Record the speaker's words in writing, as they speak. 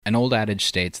An old adage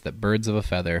states that birds of a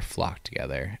feather flock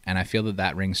together, and I feel that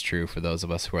that rings true for those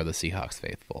of us who are the Seahawks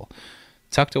faithful.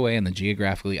 Tucked away in the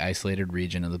geographically isolated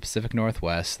region of the Pacific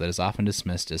Northwest that is often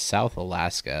dismissed as South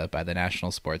Alaska by the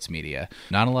national sports media,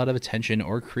 not a lot of attention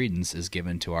or credence is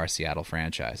given to our Seattle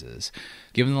franchises.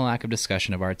 Given the lack of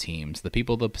discussion of our teams, the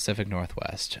people of the Pacific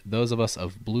Northwest, those of us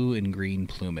of blue and green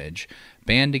plumage,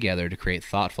 band together to create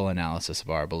thoughtful analysis of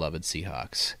our beloved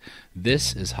Seahawks.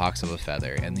 This is Hawks of a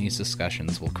Feather, and these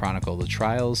discussions will chronicle the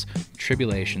trials,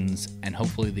 tribulations, and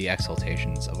hopefully the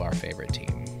exaltations of our favorite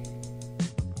team.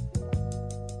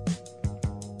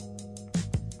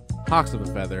 Hawks of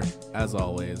a Feather. As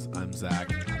always, I'm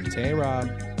Zach. I'm Tayrob.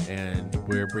 And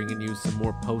we're bringing you some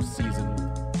more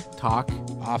postseason talk.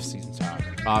 Off-season talk.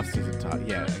 Off-season talk.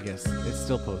 Yeah, I guess it's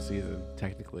still postseason,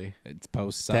 technically. It's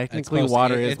post. Technically,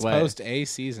 water is it's wet. Post A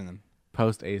season.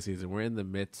 Post A season. We're in the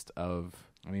midst of.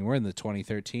 I mean, we're in the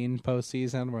 2013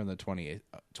 postseason. We're in the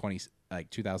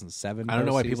 2007. I don't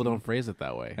know why people don't phrase it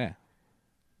that way. Yeah.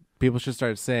 People should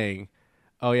start saying,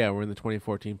 "Oh yeah, we're in the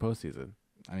 2014 postseason."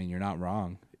 I mean, you're not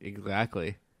wrong.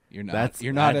 Exactly. You're not.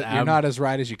 You're not as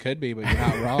right as you could be, but you're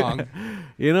not wrong.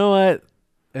 You know what?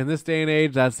 In this day and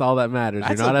age, that's all that matters.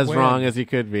 You're not as wrong as you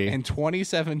could be. In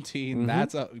 2017,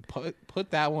 that's a put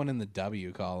that one in the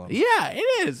W column. Yeah,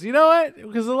 it is. You know what?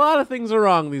 Because a lot of things are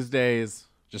wrong these days.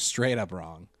 Just straight up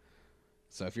wrong.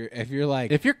 So if you're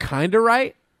kind of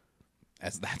right,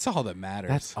 that's all that matters.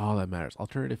 That's all that matters.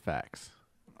 Alternative facts.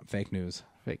 Fake news.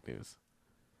 Fake news.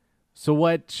 So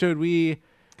what should we?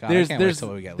 God, I can't wait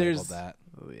till we get labeled that.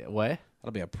 What?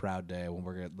 That'll be a proud day when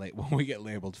we get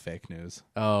labeled fake news.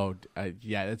 Oh,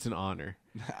 yeah, it's an honor.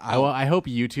 I hope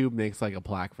YouTube makes like a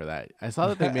plaque for that. I saw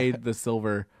that they made the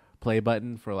silver play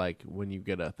button for like when you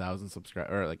get 1,000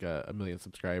 subscribers or like a million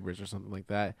subscribers or something like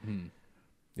that.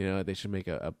 You know, they should make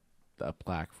a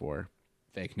plaque for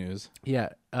fake news. Yeah,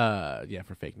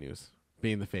 for fake news,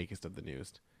 being the fakest of the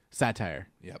news. Satire.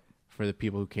 Yep. For the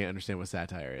people who can't understand what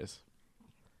satire is.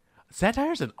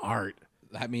 Satire's an art.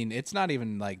 I mean, it's not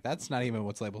even like that's not even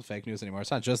what's labeled fake news anymore.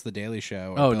 It's not just the Daily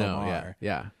Show. Or oh Bill no, Maher.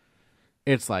 yeah.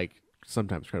 It's like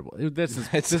sometimes credible. This is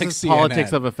like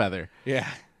Politics of a Feather. Yeah.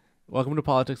 Welcome to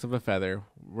Politics of a Feather.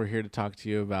 We're here to talk to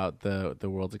you about the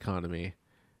world's economy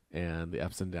and the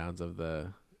ups and downs of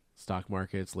the stock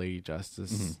markets, Lady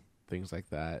Justice, things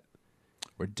like that.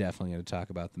 We're definitely going to talk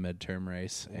about the midterm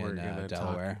race in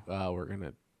Delaware. We're going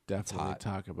to definitely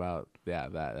talk about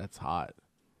that's hot.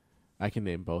 I can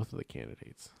name both of the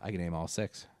candidates. I can name all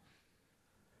 6.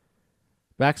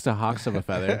 Back to Hawks of a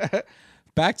Feather.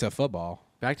 Back to football.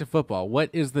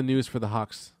 What is the news for the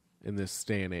Hawks in this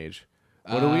day and age?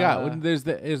 What do we got? There's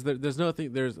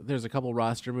a couple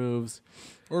roster moves.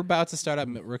 We're about to start up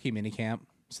rookie minicamp,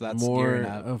 so that's more gearing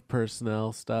up. Of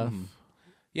personnel stuff.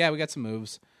 Yeah, we got some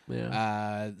moves.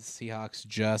 Yeah. The Seahawks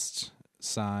just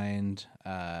signed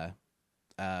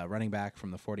running back from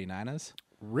the 49ers.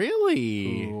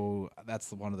 Really? Ooh,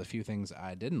 that's one of the few things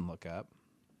I didn't look up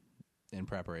in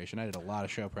preparation. I did a lot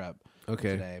of show prep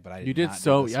today, but I did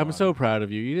I'm so proud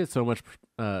of you. You did so much.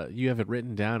 You have it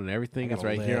written down and everything. It's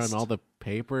right here on all the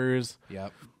papers.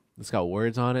 Yep. It's got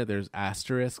words on it. There's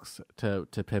asterisks to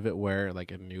pivot where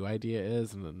like a new idea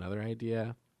is and another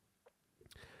idea.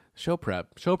 Show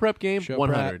prep game 100.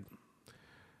 Prep.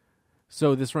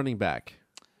 So this running back.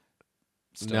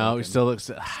 Still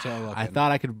looking. I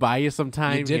thought I could buy you some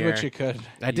time. You did here. what you could.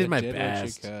 I did my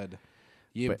best. What you could.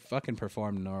 You fucking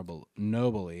performed nobly.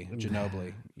 Mono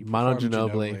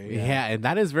Ginobili. Yeah, and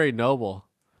that is very noble.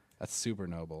 That's super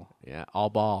noble. Yeah, all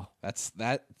ball. That's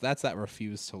that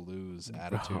refuse to lose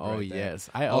attitude. Oh right there. yes,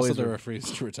 also the refuse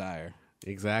to retire.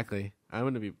 Exactly. I'm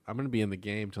gonna be in the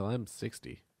game till I'm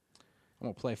 60. I'm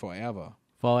gonna play forever.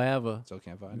 Still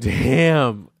can't find it.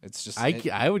 Damn. It's just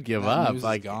I would give up. News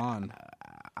like is gone.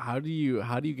 How do you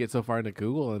get so far into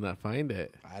Google and not find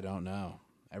it? I don't know.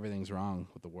 Everything's wrong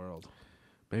with the world.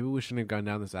 Maybe we shouldn't have gone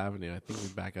down this avenue. I think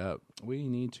we'd back up. We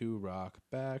need to rock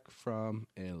back from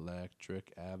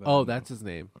Electric Avenue. Oh, that's his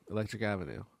name. Electric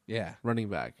Avenue. Yeah. Running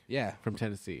back. Yeah. From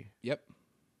Tennessee. Yep.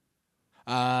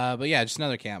 But yeah, just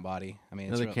another camp body. I mean,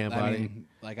 another camp body. I mean,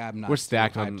 like I'm not. We're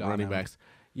stacked on running him. backs.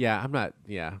 Yeah, I'm not.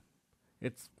 Yeah,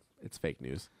 it's fake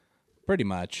news. Pretty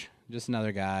much, just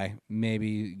another guy. Maybe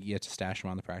you get to stash him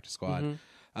on the practice squad.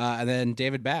 And then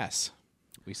David Bass.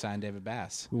 We signed David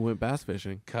Bass. Who went bass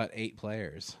fishing? Cut 8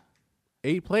 players.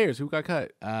 8 players. Who got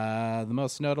cut? The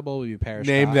most notable would be Parrish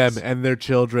Name Cox. them and their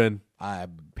children.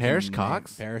 Parrish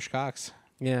Cox? Parrish Cox.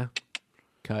 Yeah.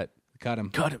 Cut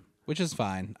him. Which is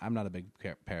fine. I'm not a big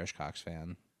Parrish Cox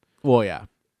fan. Well, yeah.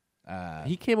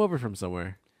 He came over from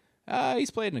somewhere.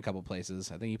 He's played in a couple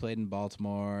places. I think he played in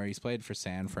Baltimore. He's played for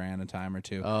San Fran a time or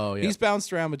two. Oh, yeah. He's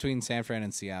bounced around between San Fran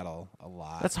and Seattle a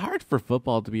lot. That's hard for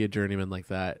football to be a journeyman like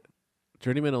that.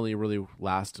 Journeyman only really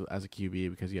last as a QB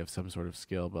because you have some sort of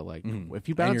skill. But like, if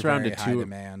you bounce around to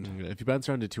if you bounce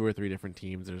around to 2 or 3 different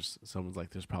teams, there's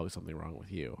probably something wrong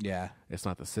with you. Yeah, it's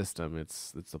not the system;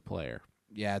 it's the player.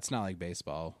 Yeah, it's not like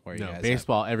baseball where you guys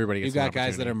baseball. Everybody gets. You've got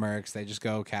guys that are mercs. They just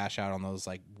go cash out on those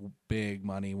like big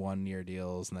money 1-year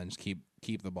deals, and then just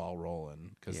keep the ball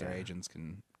rolling because their agents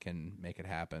can make it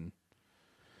happen.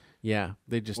 Yeah,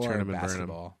 they just turn them and burn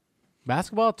them.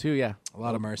 Basketball too. Yeah, a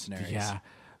lot of mercenaries. Yeah,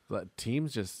 but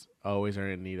teams just always are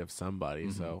in need of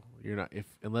somebody. So you're not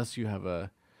unless you have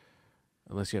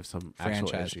some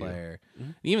franchise player.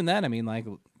 Even then, I mean, like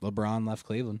LeBron left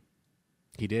Cleveland.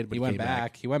 He did, but he went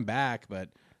back. He went back, but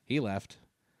he left.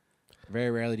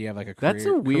 Very rarely do you have like a That's a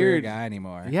career weird guy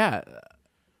anymore. Yeah,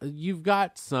 you've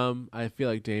got some. I feel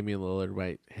like Damian Lillard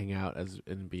might hang out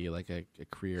and be like a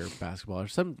career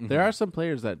basketballer. There are some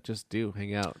players that just do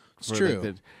hang out. It's true.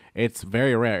 Like it's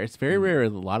very rare. It's very rare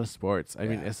in a lot of sports. I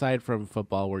mean, aside from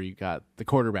football, where you got the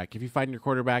quarterback. If you find your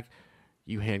quarterback,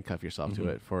 you handcuff yourself to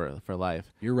it for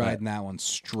life. You're riding that one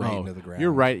straight into the ground.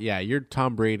 You're right. Yeah, you're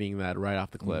Tom Bradying that right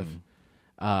off the cliff.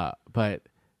 But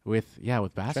with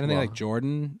basketball, trying to think like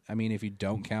Jordan. I mean, if you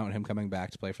don't count him coming back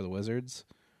to play for the Wizards,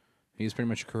 he's pretty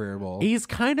much a career bull. He's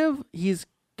kind of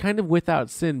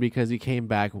without sin because he came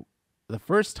back the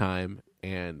first time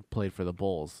and played for the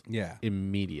Bulls. Yeah,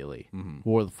 immediately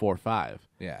or the 4-5.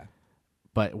 Yeah,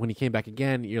 but when he came back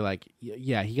again, you're like,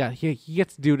 yeah, he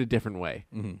gets to do it a different way.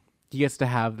 He gets to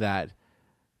have that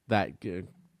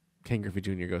Ken Griffey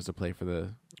Jr. goes to play for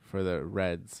the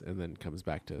Reds and then comes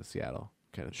back to Seattle.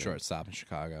 Kind of shortstop in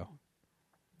Chicago.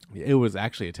 It was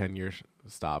actually a 10-year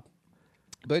stop.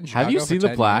 But in Chicago have you seen the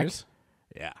plaque? Years?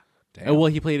 Yeah. Damn. Well,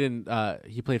 he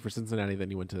played for Cincinnati, then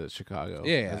he went to Chicago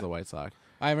as a White Sox.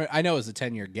 I know it was a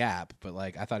 10-year gap, but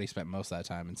like I thought he spent most of that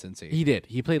time in Cincy. He did.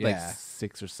 He played like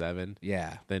 6 or 7.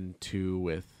 Yeah. Then 2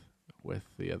 with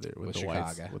the other with the Chicago.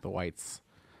 Whites with the Whites.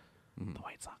 The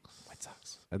White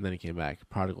Sox. And then he came back.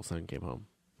 Prodigal son came home.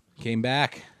 Came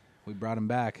back. We brought him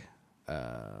back.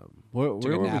 Where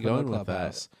were we going with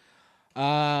that?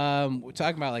 We're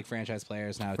talking about like franchise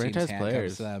players now. Franchise teams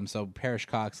players. Them. So Parrish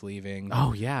Cox leaving.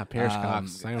 Oh yeah, Parrish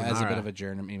Cox as a bit of a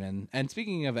journeyman. And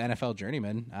speaking of NFL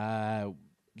journeyman,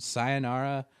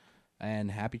 sayonara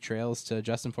and happy trails to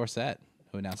Justin Forsett,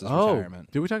 who announced his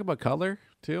retirement. Did we talk about Cutler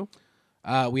too?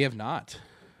 We have not.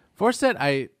 Forsett,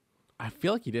 I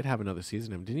feel like he did have another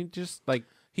season in him. Didn't he just like...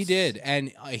 He did,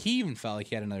 and he even felt like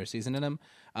he had another season in him.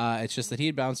 It's just that he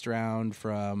had bounced around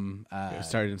from... he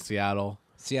started in Seattle,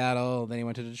 then he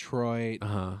went to Detroit,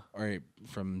 or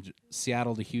from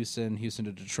Seattle to Houston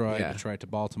to Detroit, Detroit to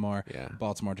Baltimore,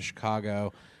 Baltimore to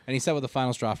Chicago. And he said what the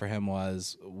final straw for him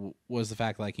was the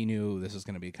fact like he knew this was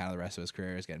going to be kind of the rest of his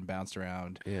career, is getting bounced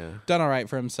around, done all right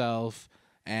for himself,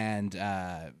 and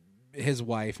his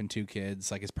wife and 2 kids,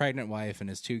 like his pregnant wife and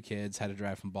his 2 kids, had to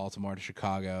drive from Baltimore to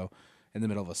Chicago in the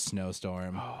middle of a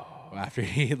snowstorm after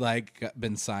he like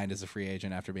been signed as a free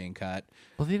agent after being cut.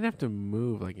 Well, they didn't have to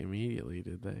move like immediately,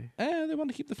 did they? They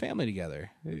wanted to keep the family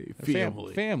together.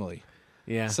 Family.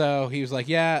 Yeah. So he was like,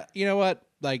 yeah, you know what?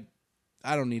 Like,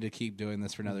 I don't need to keep doing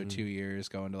this for another 2 years,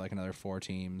 going to like another 4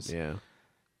 teams. Yeah.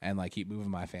 And like keep moving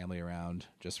my family around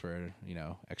just for,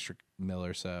 extra $1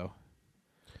 or so.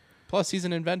 Plus he's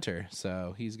an inventor,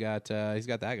 so he's got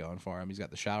that going for him. He's got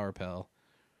the shower pill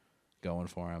going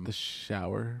for him. The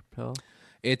shower pill?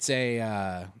 It's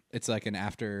like an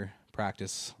after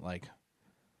practice like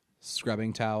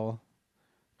scrubbing towel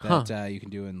that you can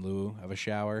do in lieu of a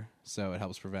shower. So it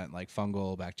helps prevent like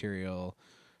fungal, bacterial,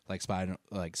 like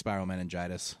spiral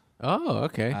meningitis. Oh,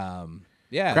 okay.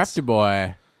 Yeah. Crafty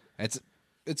boy.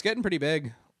 It's getting pretty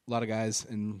big. A lot of guys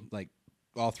in like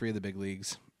all 3 of the big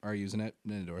leagues are using it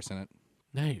and endorsing it.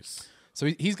 Nice. So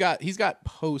he's got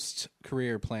post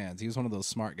career plans. He was one of those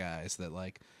smart guys that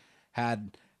like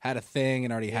had a thing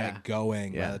and already had it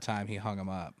going by the time he hung him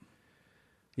up.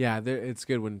 Yeah, it's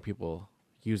good when people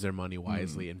use their money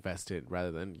wisely, invest it rather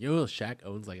than Shaq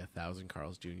owns like 1,000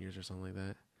 Carl's Juniors or something like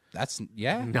that. That's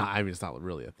No, I mean it's not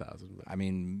really 1,000. But I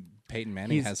mean Peyton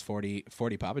Manning has 40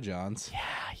 Papa John's.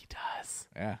 Yeah, he does.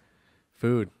 Yeah.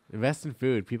 Food. Invest in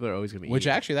food. People are always going to eat. Which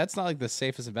actually, that's not like the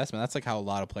safest investment. That's like how a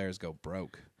lot of players go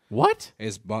broke. What?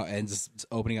 And just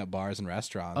opening up bars and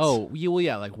restaurants. Oh,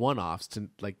 yeah, like one-offs to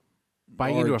like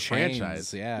buying into a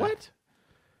franchise. Yeah. What?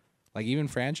 Like even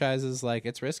franchises, like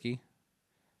it's risky.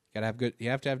 You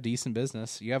have to have decent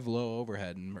business. You have low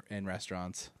overhead in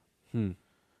restaurants.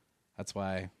 That's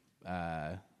why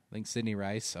I think Sidney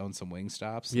Rice owns some wing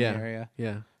stops in the area.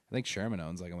 Yeah. I think Sherman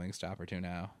owns like a Wingstop or two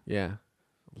now. Yeah.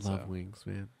 Love So. wings,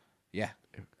 man. Yeah,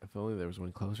 If only there was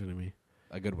one closer to me.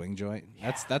 a good wing joint.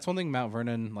 Yeah. That's one thing Mount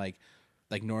Vernon, like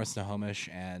North Snohomish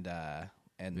and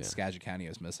Skagit County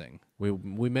is missing.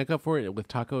 We make up for it with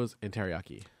tacos and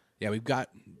teriyaki. Yeah, we've got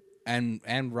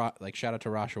like shout out to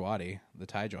Rashawati, the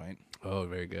Thai joint. Oh,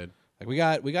 very good. Like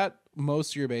we got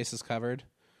most of your bases covered.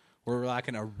 We're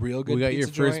lacking a real good. We got pizza your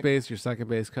first joint. base, your second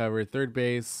base covered, third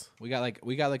base. We got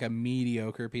like a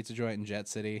mediocre pizza joint in Jet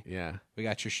City. Yeah. We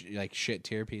got your like shit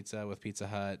tier pizza with Pizza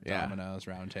Hut, Yeah. Domino's,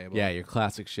 Round Table. Yeah, your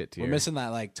classic shit tier. We're missing that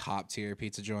like top tier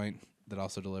pizza joint that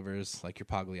also delivers like your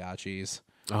Pagliacci's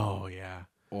Oh yeah.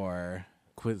 or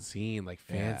Cuisine, like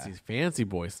Yeah. fancy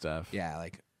boy stuff. yeah,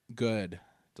 like good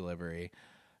delivery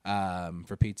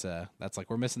for pizza. That's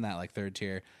like we're missing that like third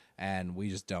tier, and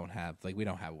we just don't have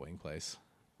a wing place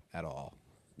at all.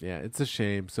 Yeah, it's a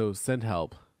shame. So send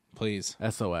help. Please.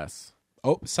 SOS.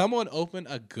 Oh, someone open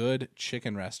a good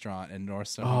chicken restaurant in North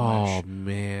Snohomish Oh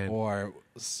man. or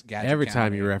Skagit Every time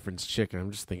County. you reference chicken,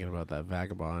 I'm just thinking about that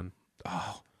vagabond.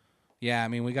 Oh, yeah. I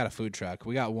mean, we got a food truck.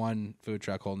 We got one food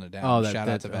truck holding it down. Oh, Shout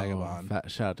out to Vagabond.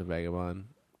 Shout out to Vagabond.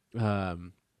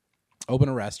 Open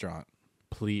a restaurant.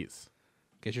 Please.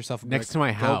 Get yourself a Next to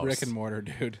my house. brick and mortar,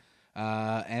 dude.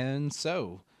 And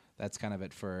so that's kind of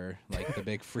it for like the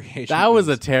big free agent. That was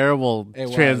a moves. terrible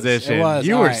It transition. was.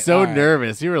 You All were right, so all right.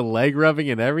 nervous. You were leg rubbing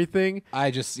and everything.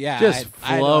 I just Just I had to,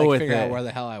 flow like, with figure out it. where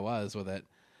the hell I was with it.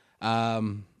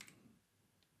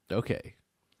 Okay.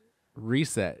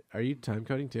 Reset. Are you time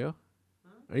coding too?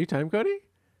 Are you time coding?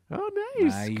 Oh,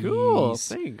 nice. Cool. Nice.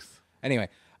 Thanks. Anyway,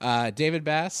 David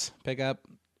Bass pickup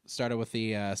started with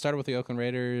the Oakland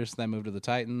Raiders, then moved to the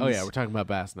Titans. Oh yeah, we're talking about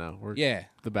bass now. We're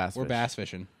the bass. we're fish. bass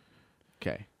fishing,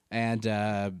 Okay.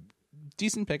 and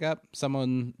decent pickup.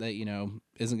 Someone that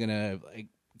isn't gonna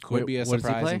could be a what does he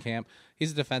surprise play? in camp.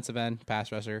 He's a defensive end,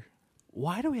 pass rusher.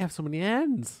 Why do we have so many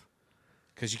ends?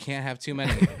 Because you can't have too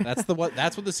many. That's what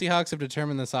the Seahawks have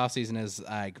determined this offseason is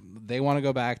like they want to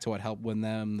go back to what helped win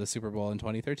them the Super Bowl in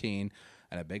 2013,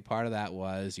 and a big part of that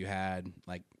was you had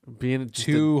like Being just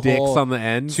two dicks whole- on the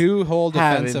ends. two whole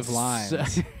Having defensive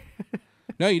lines.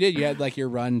 No, you did. You had like your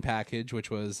run package, which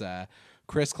was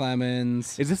Chris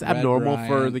Clemens. Is this Red abnormal for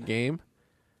Bryant. the game?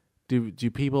 Do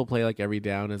people play like every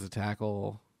down as a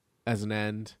tackle, as an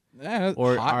end?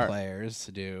 or hot are- players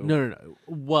do? No.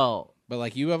 Well, But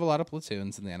like you have a lot of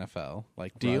platoons in the NFL.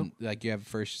 Like Do you? Like you have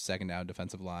first, second down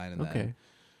defensive line, and okay. then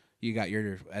you got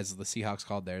your, as the Seahawks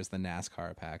called theirs, the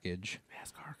NASCAR package.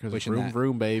 NASCAR, because Which vroom in that-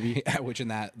 vroom, baby. Which in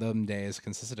them days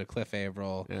consisted of Cliff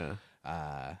Averill,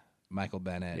 Yeah. Michael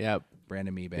Bennett, Yep.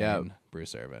 Brandon Meebane, Yep.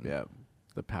 Bruce Irvin. Yep.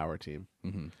 The power team.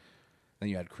 Mm-hmm. Then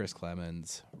you had Chris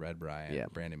Clemens, Red Bryant,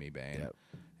 Yep. Brandon Meebane, Yep.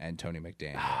 and Tony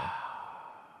McDaniel.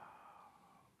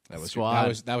 That was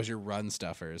Squad. that was your run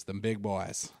stuffers, them big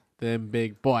boys, Them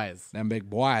big boys. them big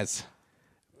boys.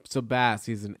 So Bass,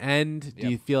 he's an end. Do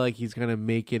Yep. you feel like he's gonna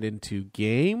make it into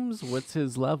games? What's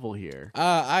his level here?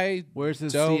 I Where's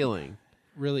his don't ceiling?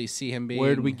 really see him being.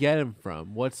 Where do we get him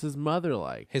from? What's his mother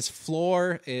like? His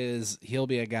floor is he'll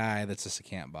be a guy that's just a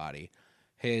camp body.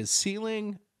 His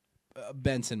ceiling,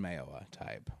 Benson Mayowa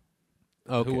type,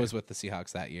 Okay. who was with the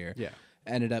Seahawks that year. Yeah.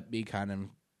 Ended up being kind of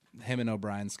him and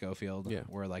O'Brien Schofield Yeah.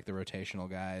 were like the rotational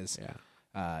guys.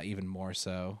 Yeah. Even more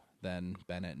so than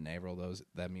Bennett and Averill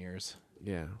them years.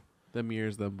 Yeah. Them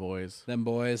years, them boys. Them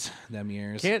boys, them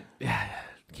years.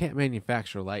 Can't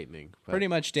manufacture lightning. But Pretty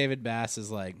much David Bass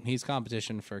is like, he's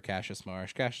competition for Cassius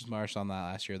Marsh. Cassius Marsh on that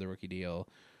last year, the rookie deal.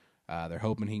 They're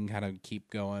hoping he can kind of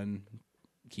keep going,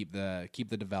 keep the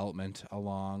development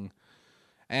along.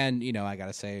 And, I got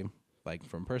to say, like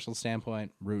from a personal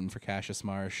standpoint, rooting for Cassius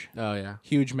Marsh. Oh yeah.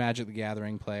 Huge Magic the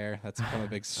Gathering player. That's become a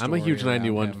big story. I'm a huge around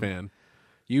 91 him. fan.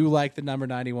 You like the number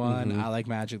 91. Mhm. I like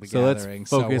Magic the So let's Gathering.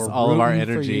 focus we're all of our rooting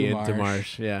for energy you, into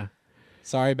Marsh. Yeah.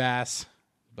 Sorry, Bass,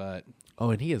 but Oh,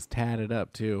 and he is tatted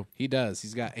up too. he does.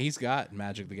 He's got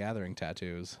Magic the Gathering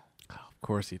tattoos. Oh, of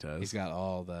course he does. He's got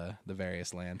all the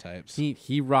various land types.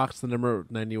 He rocks the number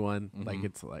 91 Mhm.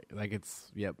 like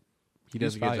it's yep. He He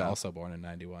does was a good probably job. also born in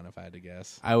 91, if I had to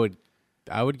guess. I would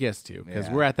guess too, because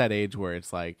Yeah. we're at that age where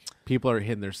it's like people are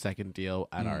hitting their second deal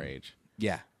at our age.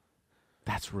 Yeah.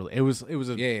 That's really it was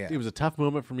Yeah. it was a tough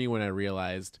moment for me when I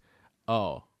realized,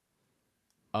 oh,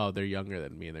 they're younger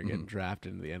than me and they're getting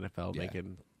drafted into the NFL Yeah.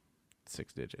 making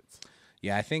 6 digits.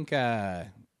 Yeah, I think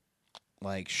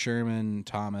like Sherman,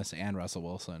 Thomas, and Russell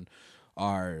Wilson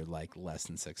are like less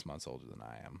than 6 months older than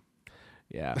I am.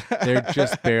 Yeah, they're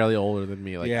just barely older than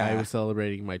me. Like Yeah. I was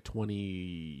celebrating my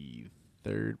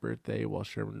 23rd birthday while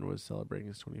Sherman was celebrating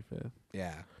his 25th.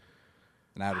 Yeah.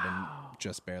 And I would have been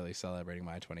just barely celebrating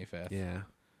my 25th. Yeah.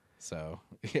 So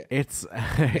It's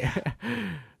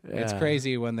it's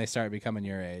crazy when they start becoming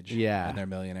your age. Yeah. And they're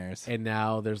millionaires. And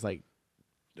now there's like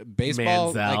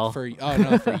Baseball,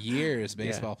 Manziel. for years,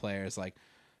 baseball players like.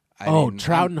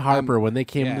 Trout and Harper when they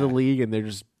came yeah. to the league and they're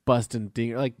just busting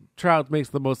dinger. Like Trout makes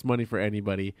the most money for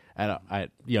anybody at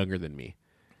younger than me.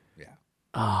 Yeah.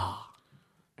 Oh,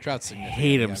 Trout's I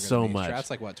hate him so much.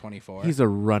 Trout's like what, 24? He's a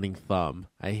running thumb.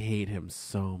 I hate him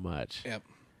so much. Yep.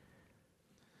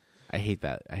 I hate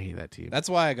that team. That's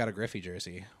why I got a Griffey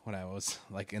jersey when I was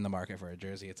like in the market for a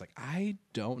jersey. It's like I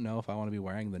don't know if I want to be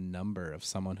wearing the number of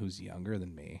someone who's younger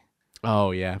than me. Oh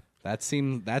yeah. That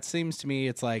seems to me,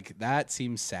 it's like that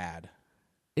seems sad.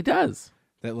 It does.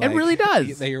 That like, it really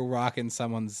does. That you're rocking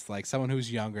someone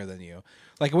who's younger than you.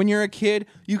 Like when you're a kid,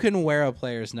 you can wear a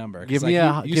player's number. Give me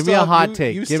a hot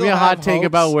take. Give me a hot take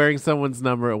about wearing someone's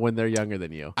number when they're younger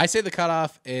than you. I say the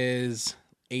cutoff is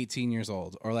 18 years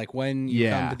old, or like when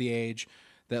you come to the age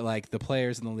that like the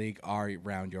players in the league are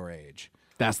around your age.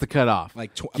 That's the cutoff.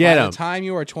 Like by the time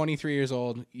you are 23 years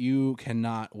old, you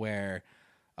cannot wear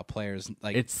a player's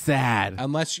like. It's sad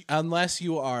unless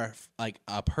you are like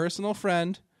a personal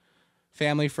friend,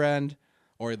 family friend,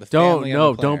 or the family.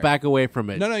 Don't back away from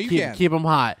it. No, you can't keep them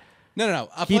hot. No.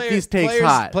 Keep these takes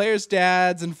hot. Players'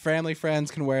 dads and family friends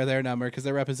can wear their number because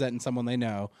they're representing someone they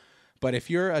know. But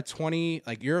if you're a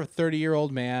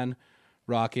 30-year-old man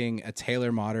rocking a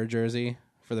Taylor Motter jersey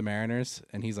for the Mariners,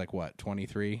 and he's like what,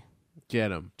 23?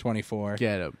 Get him. 24.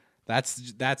 Get him.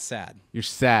 That's sad. You're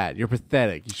sad. You're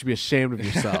pathetic. You should be ashamed of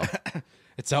yourself.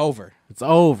 It's over. It's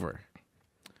over.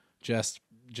 Just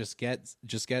get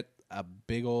a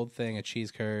big old thing of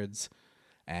cheese curds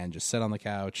and just sit on the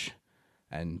couch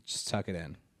and just tuck it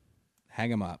in. Hang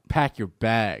them up. Pack your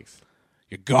bags.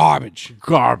 You're garbage.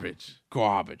 Garbage.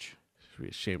 You should be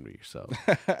ashamed of yourself.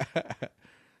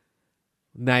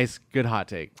 Nice. Good hot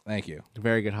take. Thank you.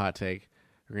 Very good hot take.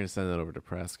 We're going to send that over to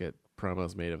press. Get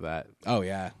promos made of that. Oh,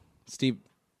 yeah.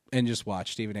 And just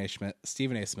watch Stephen A. Schmitt.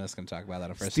 Stephen A. Smith's going to talk about that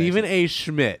on first. Stephen A.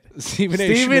 Schmitt. Stephen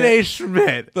A.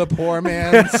 Schmitt. The poor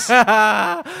man's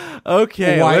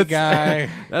okay, white guy.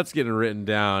 That's getting written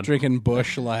down. Drinking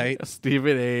Busch Light.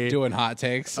 Stephen A. Doing hot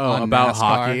takes on about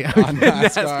NASCAR. Hockey. On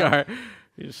NASCAR.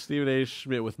 Stephen A.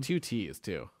 Schmitt with 2 T's,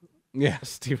 too. Yeah.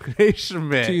 Stephen A.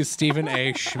 Schmitt. To Stephen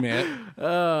A. Schmitt.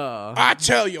 Oh. I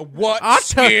tell you what,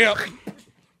 Skip.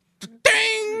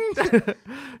 Ding!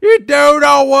 You don't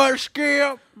know what,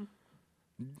 Skip?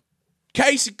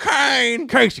 Casey Kane.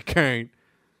 give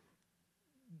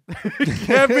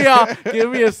me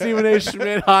a Stephen A.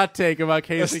 Schmitt hot take about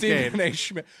Casey Kane. Stephen A.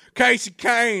 Schmitt. Casey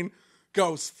Kane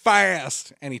goes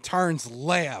fast and he turns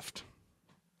left.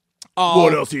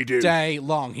 What else he do? Day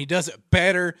long. He does it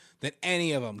better than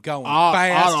any of them going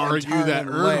fast. I'd argue that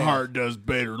left. Earnhardt does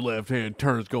better left-hand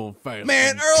turns going fast.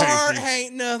 Man, Earnhardt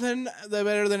ain't nothing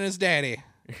better than his daddy.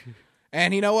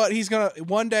 And you know what?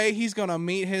 One day he's gonna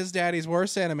meet his daddy's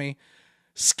worst enemy,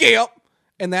 Skip,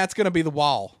 and that's gonna be the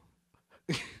wall.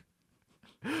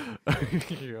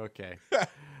 Okay.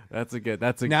 That's a good.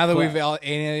 Now that we've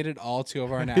alienated all 2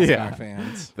 of our NASCAR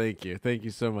fans. Thank you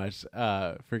so much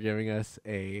for giving us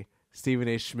a Stephen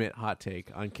A. Schmitt hot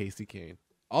take on Casey Kane.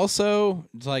 Also,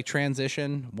 to like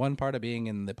transition, one part of being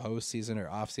in the postseason or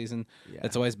off season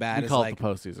that's always bad. We call it the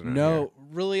postseason.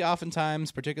 Really,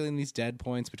 oftentimes, particularly in these dead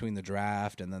points between the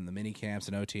draft and then the mini camps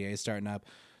and OTAs starting up,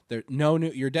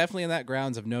 you're definitely in that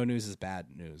grounds of no news is bad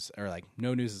news, or like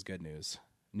no news is good news.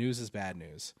 News is bad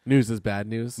news. News is bad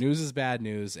news. News is bad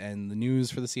news, and the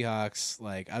news for the Seahawks,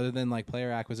 like other than like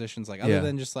player acquisitions, like other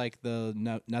than just like the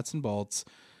nuts and bolts,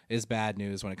 is bad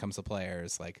news when it comes to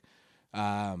players. Like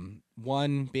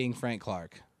one being Frank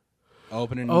Clark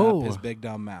opening up his big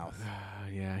dumb mouth.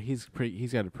 Yeah, he's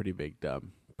got a pretty big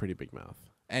mouth,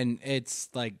 and it's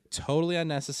like totally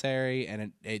unnecessary.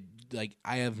 And it like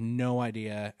I have no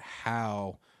idea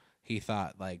how he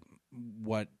thought like.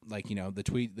 What the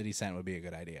tweet that he sent would be a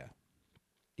good idea.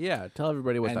 Yeah, tell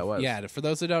everybody what that was. Yeah, for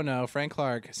those that don't know, Frank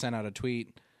Clark sent out a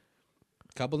tweet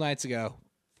a couple nights ago,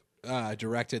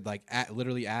 directed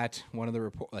literally at one of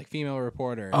the female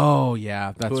reporters. Oh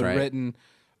yeah, that's who right. had written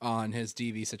on his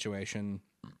DV situation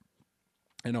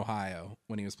in Ohio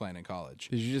when he was playing in college.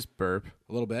 Did you just burp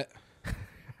a little bit?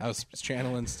 I was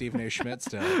channeling Stephen A. Schmitt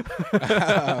still.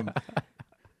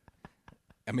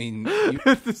 I mean,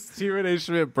 Stephen A.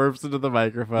 Schmitt burps into the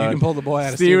microphone. You can pull the boy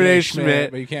out of Stephen A.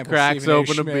 Schmitt, but you can't pull cracks Stephen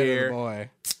open A. Schmitt a beer. the boy.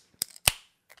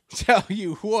 Tell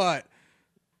you what,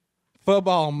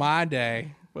 football my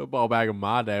day. Football back in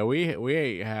my day,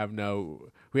 we had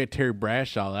Terry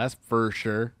Bradshaw. That's for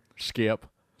sure. Skip.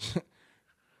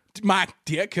 Mike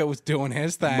Ditka was doing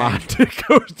his thing. Mike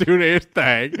Ditka was doing his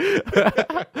thing.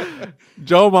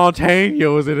 Joe Montana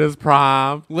was in his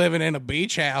prime. Living in a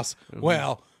beach house.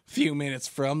 Well, few minutes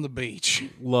from the beach.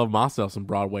 Love myself some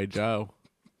Broadway Joe.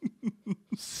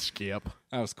 Skip.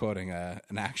 I was quoting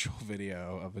an actual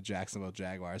video of a Jacksonville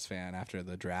Jaguars fan after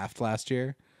the draft last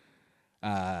year.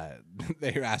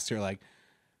 They asked her, like,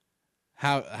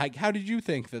 how did you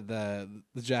think that the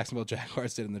Jacksonville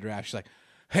Jaguars did in the draft? She's like,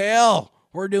 hell,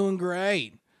 we're doing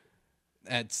great.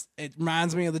 It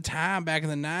reminds me of the time back in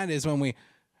the 90s when we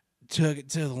took it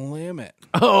to the limit.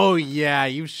 Oh, yeah.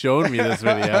 You've shown me this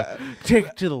video. Take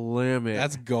it to the limit.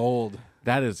 That's gold.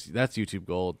 That's YouTube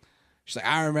gold. She's like,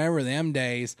 I remember them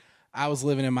days. I was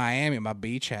living in Miami at my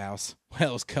beach house. Well,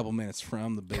 it was a couple minutes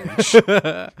from the beach.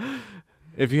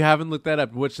 If you haven't looked that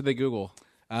up, what should they Google?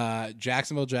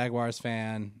 Jacksonville Jaguars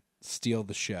fan, steal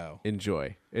the show.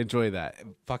 Enjoy that.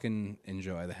 Fucking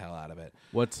enjoy the hell out of it.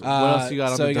 What else you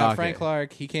got on so the you docket? got Frank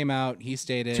Clark. He came out. He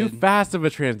stated Too fast of a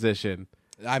transition.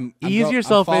 I'm Ease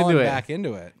yourself I'm into it. Back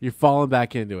into it. You're falling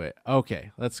back into it.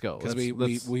 Okay, let's go. Because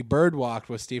we bird walked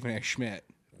with Stephen A. Schmitt.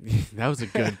 That was a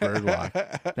good bird walk.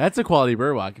 That's a quality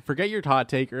bird walk. Forget your hot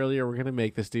take earlier. We're gonna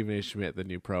make the Stephen A. Schmitt the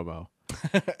new promo.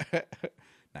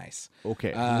 Nice.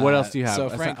 Okay. What else do you have? So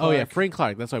Frank Clark, Frank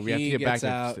Clark. That's why we have to get back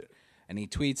out to. And he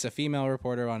tweets a female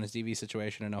reporter on his DV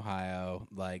situation in Ohio,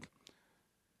 like,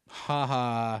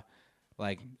 haha,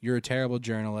 like, you're a terrible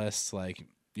journalist, like,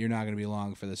 you're not going to be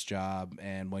long for this job,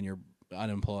 and when you're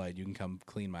unemployed, you can come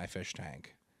clean my fish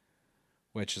tank.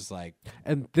 Which is like...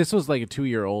 And this was like a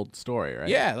 2-year-old story, right?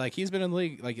 Yeah, like, he's been in the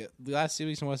league, like, the last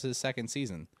season was his second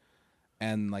season.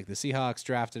 And, like, the Seahawks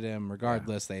drafted him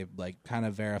regardless. Yeah. They, like, kind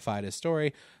of verified his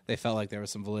story. They felt like there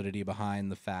was some validity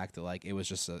behind the fact that, like, it was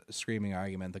just a screaming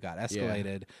argument that got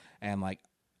escalated. Yeah. And, like,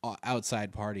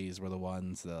 outside parties were the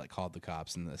ones that, like, called the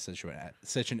cops, and the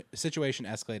situation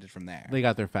escalated from there. They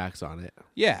got their facts on it.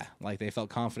 Yeah. Like, they felt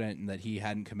confident that he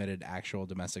hadn't committed actual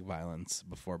domestic violence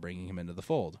before bringing him into the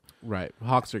fold. Right.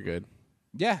 Hawks are good.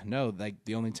 Yeah. No, like,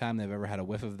 the only time they've ever had a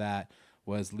whiff of that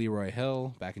was Leroy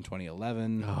Hill back in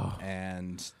 2011,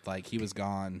 and like he was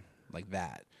gone like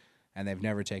that, and they've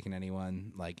never taken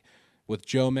anyone like with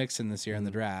Joe Mixon this year in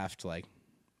the draft. Like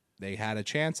they had a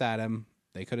chance at him,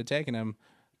 they could have taken him,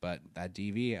 but that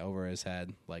DV over his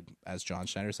head, like as John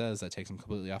Schneider says, that takes him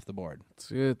completely off the board.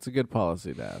 It's a good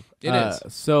policy to have. It is.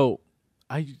 So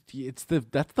that's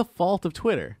the fault of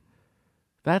Twitter.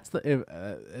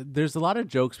 There's a lot of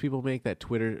jokes people make that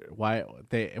Twitter,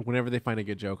 whenever they find a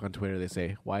good joke on Twitter, they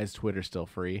say, why is Twitter still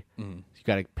free? Mm. You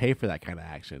got to pay for that kind of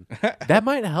action. That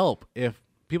might help. If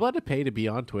people had to pay to be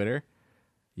on Twitter,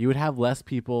 you would have less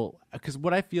people. Because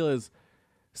what I feel is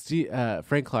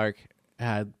Frank Clark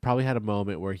probably had a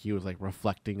moment where he was like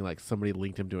reflecting, like somebody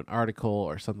linked him to an article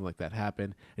or something like that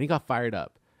happened, and he got fired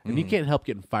up. And you can't help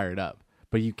getting fired up,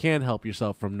 but you can help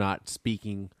yourself from not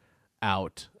speaking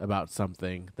out about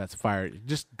something that's fired.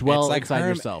 Just dwell inside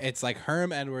yourself. It's like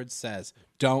Herm Edwards says,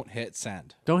 don't hit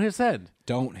send. Don't hit send.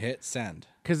 Don't hit send.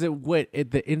 Because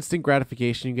the instant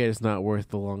gratification you get is not worth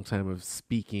the long time of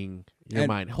speaking your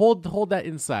mind. Hold that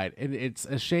inside. And it's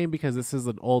a shame because this is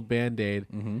an old Band-Aid,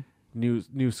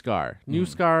 new scar. New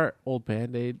scar, old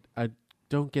Band-Aid. I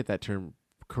don't get that term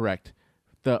correct.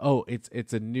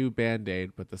 It's a new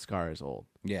Band-Aid, but the scar is old.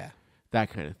 Yeah. That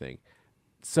kind of thing.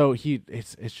 So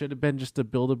it should have been just to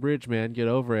build a bridge, man. Get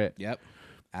over it. Yep,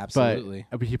 absolutely.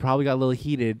 But he probably got a little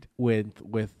heated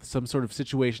with some sort of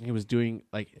situation he was doing.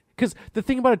 Like, because the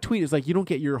thing about a tweet is like you don't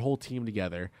get your whole team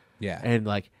together, and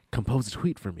like compose a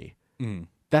tweet for me. Mm.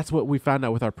 That's what we found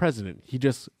out with our president. He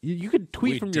just you could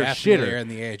tweet from your shitter. We're in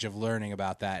the age of learning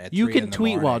about that. You can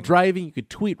tweet while driving. You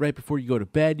could tweet right before you go to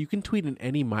bed. You can tweet in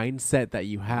any mindset that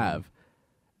you have,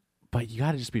 but you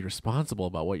got to just be responsible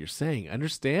about what you're saying.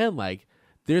 Understand, like.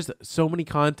 There's so many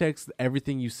contexts,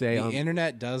 everything you say. The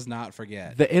internet does not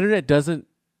forget. The internet doesn't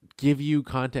give you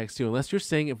context to, unless you're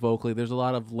saying it vocally. There's a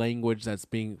lot of language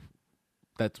that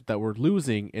we're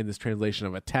losing in this translation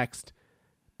of a text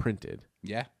printed.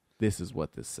 Yeah. This is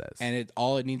what this says. And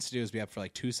all it needs to do is be up for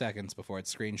like 2 seconds before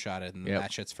it's screenshotted, and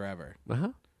that shit's forever. Uh-huh.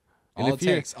 All it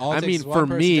takes is one for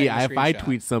person me, taking a if I screenshot.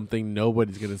 tweet something,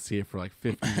 nobody's going to see it for like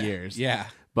 50 years. Yeah.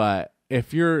 But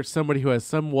if you're somebody who has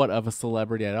somewhat of a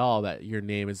celebrity at all, that your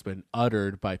name has been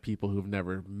uttered by people who've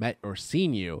never met or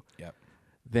seen you,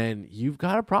 then you've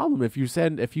got a problem. If you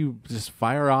just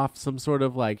fire off some sort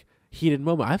of like heated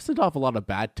moment, I've sent off a lot of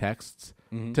bad texts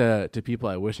to people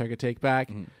I wish I could take back.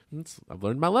 I've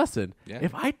learned my lesson. Yeah.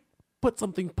 If I put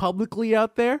something publicly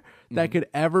out there that could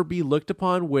ever be looked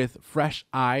upon with fresh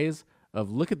eyes of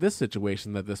look at this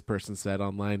situation that this person said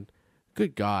online,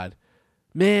 good God,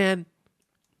 man.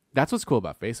 That's what's cool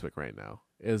about Facebook right now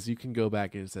is you can go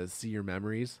back and it says see your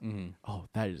memories. Oh,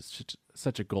 that is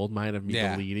such a gold mine of me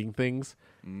deleting things.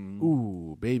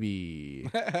 Ooh, baby.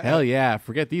 Hell yeah.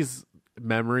 Forget these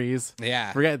memories.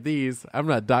 Yeah. Forget these. I'm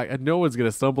not no one's going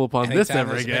to stumble upon this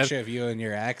ever there's again. A picture of you and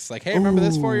your ex. Like, hey, remember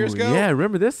this 4 years ago? Yeah,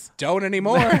 remember this? Don't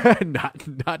anymore.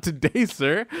 Not today,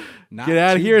 sir. Not Get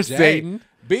out of here, today. Satan.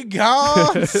 Be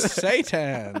gone,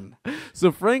 Satan.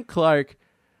 So Frank Clark,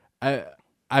 I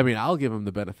mean, I'll give him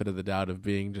the benefit of the doubt of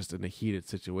being just in a heated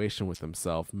situation with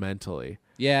himself mentally.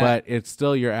 Yeah. But it's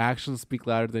still your actions speak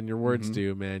louder than your words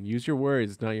do, man. Use your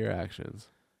words, not your actions.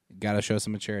 Got to show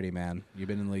some maturity, man. You've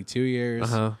been in the league 2 years.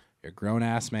 Uh-huh. You're a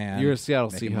grown-ass man. You're a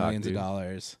Seattle making Seahawks, millions dude. of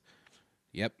dollars.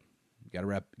 Yep. Got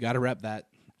to rep that.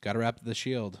 Got to rep the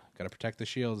shield. Got to protect the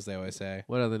shield, as they always say.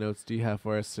 What other notes do you have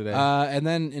for us today? And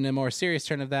then in a more serious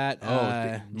turn of that,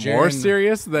 more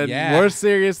serious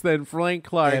than Frank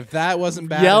Clark. If that wasn't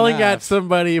bad yelling enough, at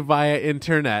somebody via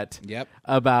internet. Yep.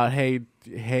 About hey,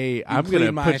 I'm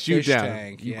gonna put you down.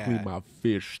 Tank. You Yeah. clean my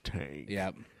fish tank.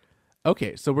 Yep.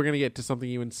 Okay, so we're gonna get to something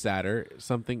even sadder,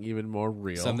 something even more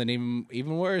real, Something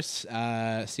even worse.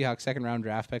 Seahawks second round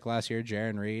draft pick last year,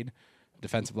 Jaron Reed,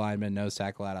 defensive lineman, nose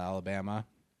tackle out of Alabama.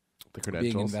 The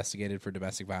credentials. Being investigated for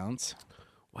domestic violence.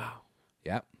 Wow.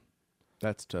 Yep.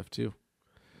 That's tough, too.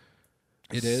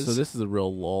 It is. So this is a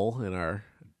real lull in our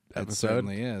episode. It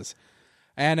certainly is.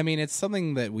 And, I mean, it's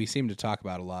something that we seem to talk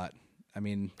about a lot. I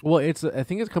mean... Well, I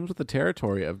think it comes with the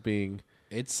territory of being...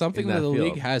 It's something that that the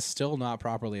field. league has still not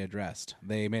properly addressed.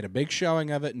 They made a big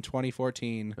showing of it in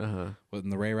 2014 when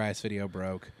the Ray Rice video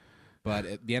broke.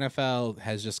 But the NFL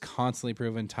has just constantly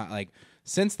proven...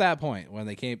 Since that point, when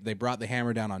they brought the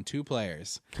hammer down on 2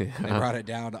 players. They brought it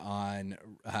down on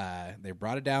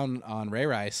Ray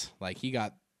Rice. Like he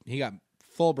got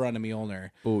full brunt of Mjolnir.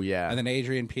 Oh yeah. And then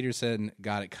Adrian Peterson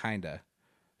got it kinda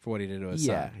for what he did to his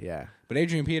son. Yeah. But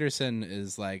Adrian Peterson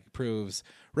proves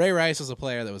Ray Rice was a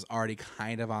player that was already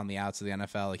kind of on the outs of the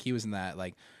NFL. Like he was in that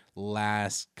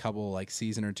last couple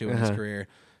season or two in his career.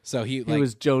 So he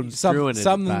was Jones screwing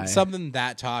something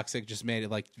that toxic just made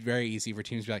it very easy for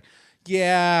teams to be like,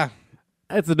 yeah,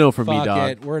 that's a no for me, fuck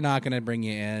dog. it. We're not going to bring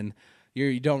you in.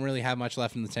 You don't really have much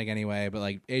left in the tank anyway.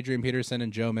 But Adrian Peterson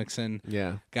and Joe Mixon,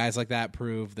 guys like that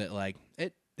prove that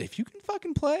if you can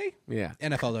fucking play,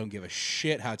 NFL don't give a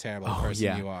shit how terrible a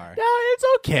person you are. No, it's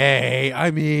okay.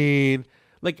 I mean,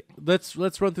 let's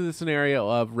run through the scenario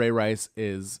of Ray Rice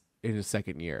is in his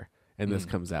second year and this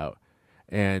comes out,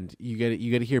 and you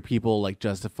get to hear people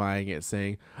justifying it,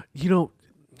 saying,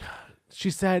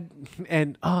 she said,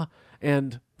 and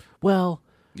well.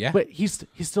 Yeah, but he's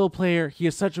still a player. He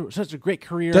has such a great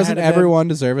career. Doesn't everyone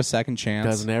deserve a second chance?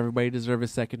 Doesn't everybody deserve a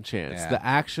second chance? Yeah. The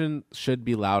action should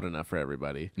be loud enough for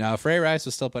everybody. No, if Ray Rice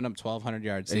was still putting up 1,200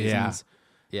 yard seasons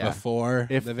before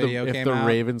the video came out. If the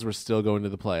Ravens were still going to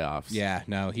the playoffs. Yeah,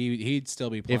 no, he'd still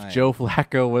be playing. If Joe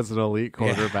Flacco was an elite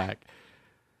quarterback.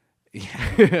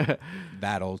 Yeah.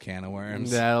 That old can of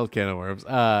worms. So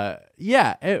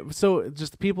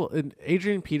just people, and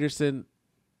Adrian Peterson,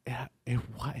 I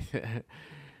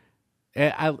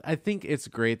think it's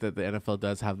great that the NFL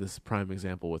does have this prime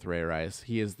example with Ray Rice.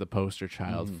 He is the poster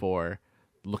child for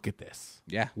look at this.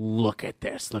 Yeah. Look at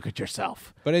this. Look at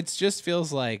yourself. But it just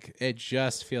feels like a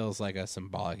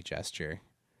symbolic gesture.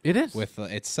 It is.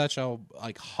 It's such a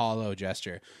hollow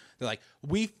gesture. They're like,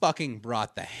 we fucking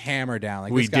brought the hammer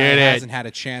down. We this guy did it. hasn't had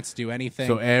a chance to do anything.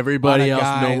 So everybody else,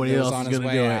 nobody was else on is his going to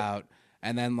way do it. out.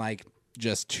 And then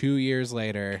just 2 years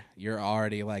later, you're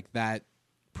already that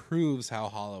proves how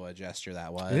hollow a gesture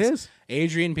that was. It is.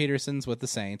 Adrian Peterson's with the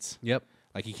Saints. Yep.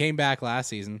 He came back last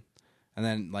season and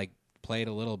then played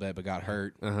a little bit but got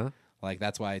hurt.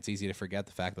 That's why it's easy to forget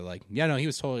the fact that he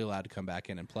was totally allowed to come back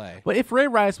in and play. But if Ray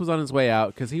Rice was on his way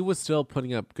out, because he was still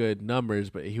putting up good numbers,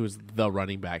 but he was the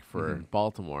running back for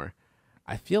Baltimore,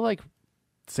 I feel like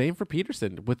same for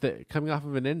Peterson. With coming off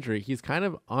of an injury, he's kind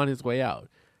of on his way out.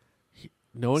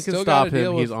 No one can stop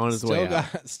him. He's on his way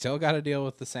out. Still got to deal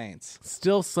with the Saints.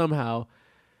 Still somehow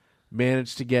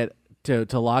managed to get to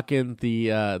lock in the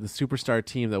superstar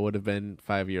team that would have been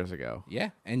 5 years ago. Yeah,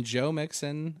 and Joe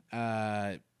Mixon,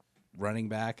 running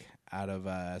back out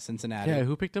of Cincinnati. Yeah,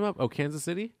 who picked him up? Oh, Kansas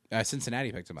City?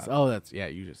 Cincinnati picked him up. Oh,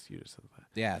 you just said that.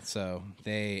 Yeah, so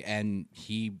his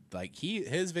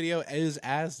video is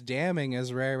as damning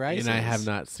as Ray Rice's. And I have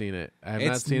not seen it.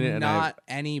 It's not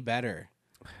any better.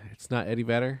 It's not Eddie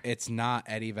Vedder? It's not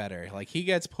Eddie Vedder. He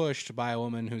gets pushed by a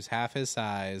woman who's half his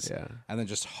size and then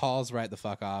just hauls right the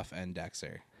fuck off and decks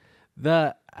her.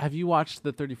 Have you watched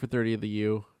the 30 for 30 of the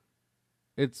U?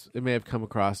 It may have come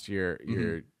across your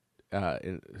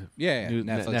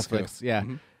Netflix. Yeah.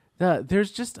 Yeah.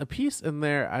 There's just a piece in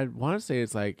there. I want to say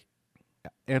it's like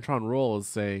Antron Roll is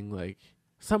saying like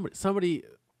somebody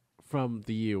from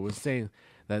the U was saying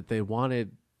that the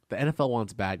NFL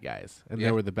wants bad guys, and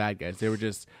they were the bad guys. They were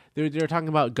just they were talking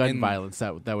about gun violence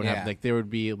that would happen. Like they would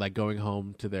be like going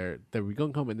home and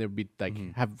they would be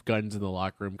like have guns in the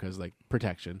locker room because like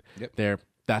protection. Yep.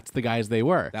 That's the guys they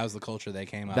were. That was the culture they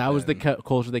came up. That was the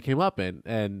culture they came up in,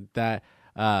 and that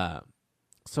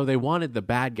so they wanted the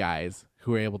bad guys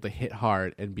who were able to hit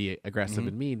hard and be aggressive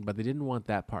and mean, but they didn't want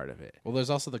that part of it. Well, there's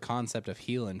also the concept of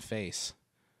heel and face,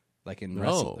 like in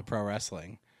the pro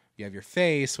wrestling. You have your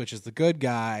face, which is the good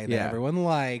guy that everyone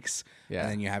likes, and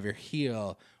then you have your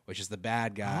heel, which is the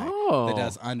bad guy that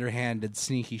does underhanded,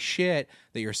 sneaky shit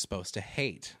that you're supposed to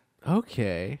hate.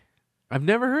 Okay. I've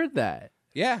never heard that.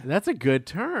 Yeah. That's a good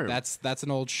term. That's an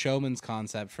old showman's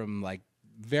concept from like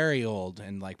very old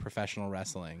in like professional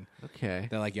wrestling. Okay.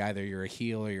 That like either you're a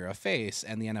heel or you're a face,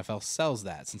 and the NFL sells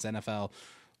that. Since NFL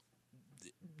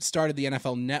started the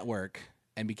NFL Network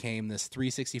and became this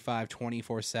 365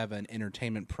 24/7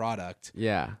 entertainment product.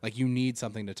 Yeah. Like you need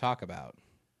something to talk about.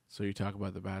 So you talk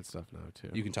about the bad stuff now too.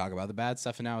 You can talk about the bad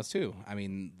stuff now too. I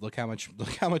mean, look how much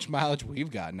mileage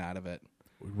we've gotten out of it.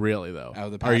 Really though.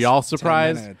 Are y'all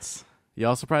surprised?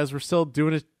 Y'all surprised we're still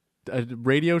doing a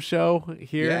radio show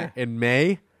here in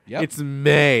May? Yep. It's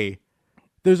May.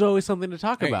 There's always something to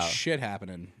talk about. Shit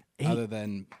happening other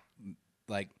than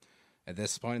like at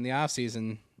this point in the off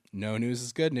season. No news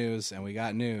is good news, and we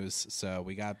got news, so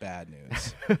we got bad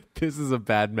news. This is a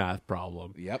bad math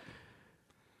problem. Yep.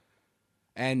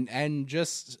 And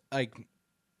just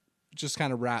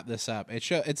kind of wrap this up.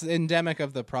 It's endemic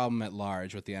of the problem at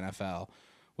large with the NFL,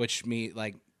 which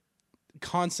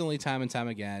constantly, time and time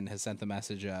again, has sent the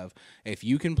message of if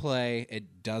you can play,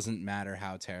 it doesn't matter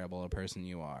how terrible a person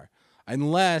you are,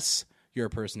 unless you're a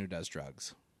person who does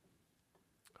drugs.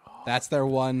 That's their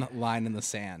one line in the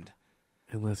sand.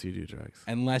 Unless you do drugs.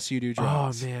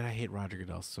 Oh, man, I hate Roger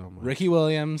Goodell so much. Ricky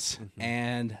Williams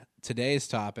and today's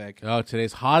topic. Oh,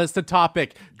 today's hottest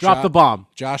topic. Drop the bomb.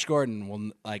 Josh Gordon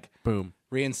will, boom.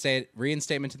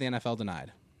 Reinstatement to the NFL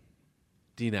denied.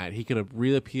 Denied. He could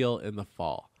reappeal in the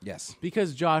fall. Yes.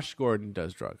 Because Josh Gordon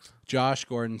does drugs. Josh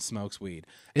Gordon smokes weed.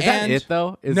 Is that it,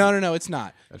 though? No, it's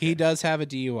not. Okay. He does have a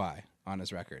DUI on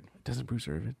his record. Doesn't Bruce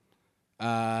Irvin?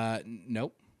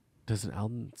 Nope. Doesn't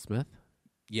Alden Smith?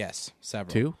 Yes,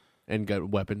 several. 2? And got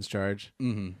weapons charge?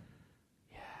 Mm-hmm.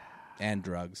 Yeah. And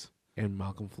drugs. And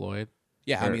Malcolm Floyd?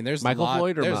 Yeah, I mean, there's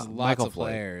Floyd or there's lots Michael of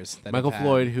players. That Michael have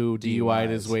Floyd, who DUI'd DUIs.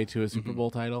 his way to a Super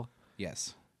Bowl title?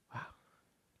 Yes. Wow.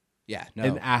 Yeah, no.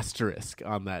 An asterisk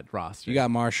on that roster. You got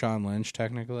Marshawn Lynch,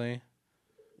 technically,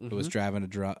 who was driving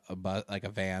a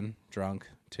van drunk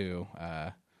to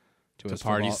his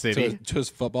Party City. to his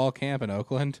football camp in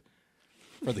Oakland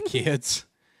for the kids.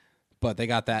 But they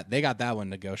got that one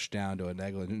negotiated down to a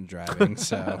negligent driving,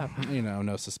 so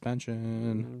no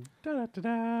suspension.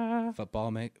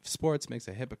 Sports makes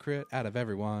a hypocrite out of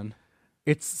everyone.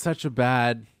 It's such a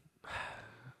bad,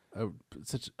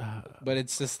 But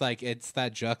it's just it's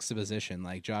that juxtaposition.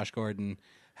 Like Josh Gordon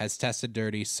has tested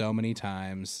dirty so many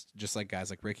times, just like guys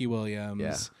like Ricky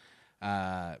Williams,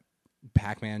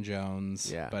 Pac-Man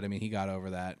Jones. Yeah. But I mean, he got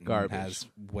over that and Garbage. has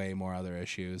way more other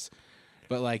issues.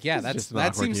 But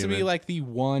that seems to be like the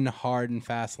one hard and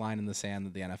fast line in the sand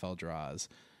that the NFL draws,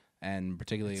 and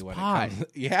particularly when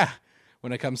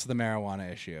it comes to the marijuana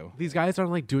issue. These guys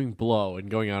aren't doing blow and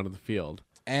going out of the field.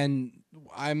 And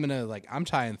I'm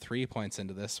tying 3 points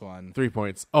into this one. 3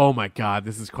 points. Oh my God,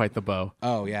 this is quite the bow.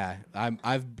 Oh yeah,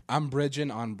 I'm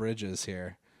bridging on bridges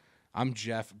here. I'm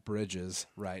Jeff Bridges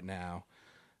right now.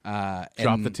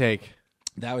 Drop the take.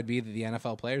 That would be that the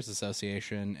NFL Players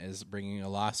Association is bringing a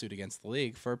lawsuit against the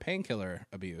league for painkiller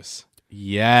abuse.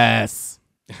 Yes.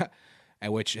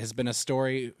 And which has been a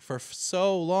story for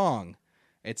so long.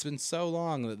 It's been so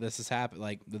long that this has happened,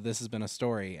 that this has been a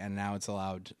story, and now it's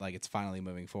allowed, it's finally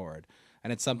moving forward.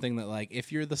 And it's something that,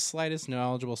 if you're the slightest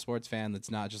knowledgeable sports fan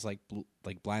that's not just,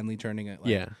 blindly turning it,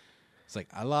 it's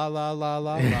la, la, la, la,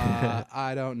 la,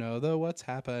 I don't know, what's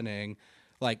happening.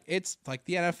 It's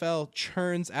the NFL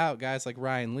churns out guys like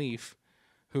Ryan Leaf,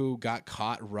 who got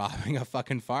caught robbing a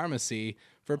fucking pharmacy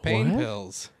for pain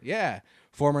pills. Yeah.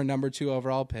 Former number 2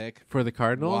 overall pick. For the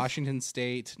Cardinals? Washington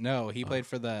State. No, he played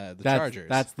for the Chargers.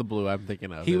 That's the blue I'm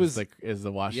thinking of. He was the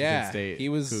Washington State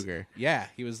Cougar. Yeah,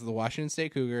 he was the Washington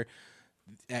State Cougar.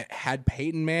 Had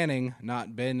Peyton Manning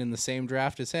not been in the same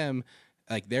draft as him,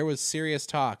 there was serious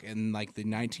talk in the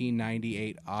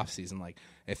 1998 offseason.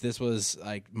 If this was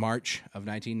March of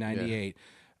 1998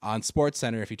 on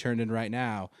SportsCenter, if he turned in right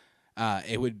now,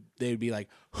 they would be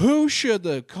who should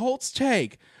the Colts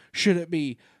take? Should it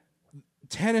be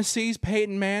Tennessee's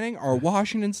Peyton Manning or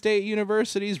Washington State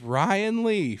University's Ryan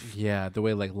Leaf. Yeah, the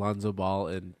way like Lonzo Ball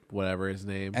and whatever his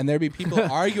name. And there'd be people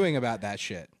arguing about that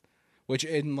shit, which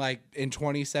in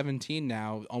 2017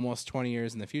 now, almost 20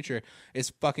 years in the future, is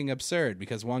fucking absurd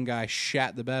because one guy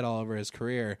shat the bed all over his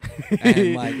career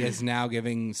and like is now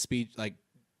giving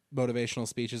motivational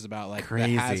speeches about like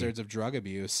Crazy. the hazards of drug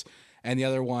abuse, and the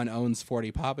other one owns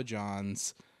 40 Papa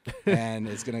Johns and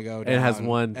is gonna go down. It has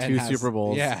won two Super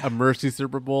Bowls, yeah, a Mercy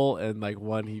Super Bowl, and like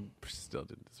one he still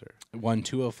didn't deserve. Won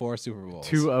 2 of 4 Super Bowls.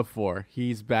 2 of 4.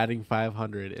 He's batting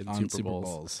 500 in on Super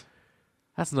Bowls.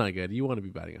 That's not good. You want to be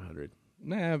batting 100.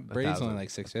 Nah, Brady's only like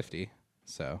 650.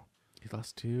 So He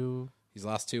lost 2. he's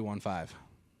lost 2, won 5.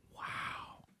 Wow.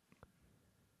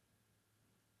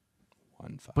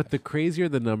 1 5. But the crazier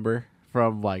the number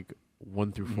from like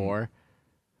 1 through 4,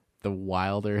 the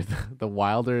wilder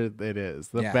it is.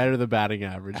 The better the batting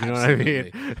average. You know what I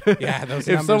mean? Yeah, those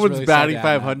if numbers someone's really batting slow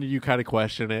down, 500, you kind of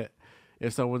question it.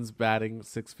 If someone's batting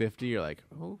 650, you're like,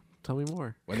 oh, tell me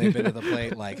more. when they've been to the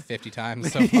plate like 50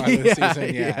 times so far this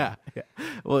season. Yeah.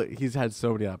 Well, he's had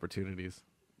so many opportunities.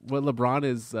 Well, LeBron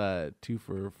is 2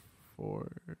 for 4.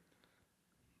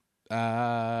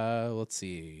 Let's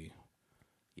see.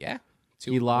 Yeah.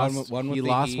 2, He lost. One with he the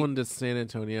lost Heat. one to San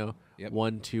Antonio. Yep.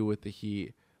 1-2 with the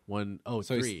Heat. So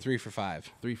 3. he's 3 for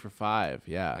 5. 3 for 5.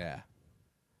 Yeah. Yeah.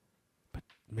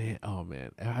 Man, oh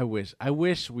man, I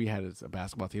wish we had a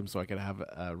basketball team so I could have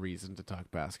a reason to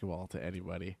talk basketball to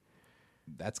anybody.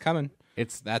 That's coming.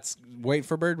 That's wait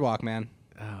for Birdwalk, man.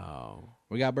 Oh,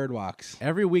 We got Birdwalks.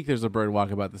 every week there's a bird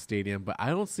walk about the stadium, but I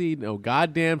don't see no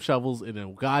goddamn shovels in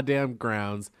no goddamn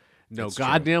grounds, no That's true.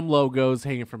 goddamn logos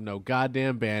hanging from no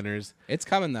goddamn banners. It's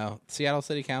coming though. Seattle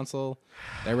City Council,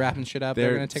 they're wrapping shit up.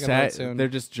 They're going to take a vote soon. They're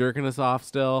just jerking us off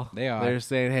still. They are. They're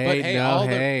saying, But hey, hey, no, all the-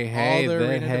 hey, all the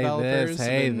arena hey, developers this, have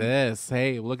hey, been- this,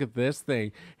 hey, look at this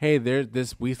thing. Hey,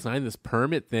 we signed this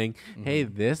permit thing. Mm-hmm. Hey,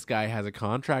 this guy has a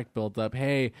contract built up.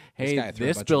 Hey, guy threw a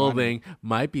this bunch of money. building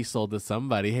might be sold to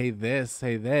somebody. Hey, this.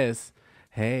 Hey,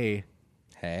 Hey.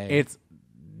 it's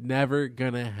never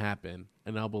gonna happen,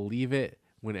 and I'll believe it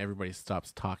when everybody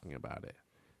stops talking about it.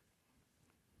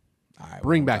 All right,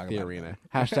 Bring we won't back talk the about arena. it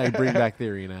Hashtag bring back the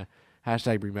arena.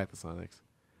 Hashtag bring back the Sonics.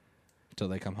 until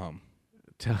they come home.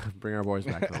 Bring our boys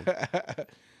back home.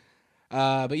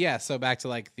 But yeah, so back to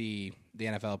like the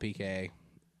NFL PK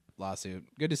lawsuit.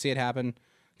 Good to see it happen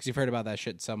because you've heard about that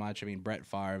shit so much. I mean, Brett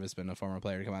Favre has been a former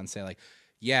player to come out and say like,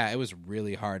 yeah, it was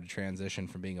really hard to transition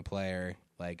from being a player.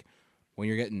 Like when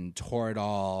you're getting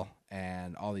Toradol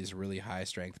and all these really high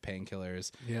strength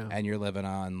painkillers, Yeah. and you're living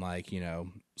on like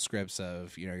scripts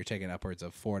of you're taking upwards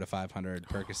of 400 to 500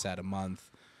 Percocet a month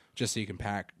just so you can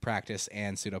practice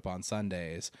and suit up on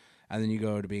Sundays. And then you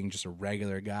go to being just a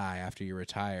regular guy after you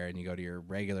retire, and you go to your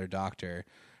regular doctor.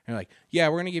 And you're like, yeah,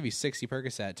 we're gonna give you 60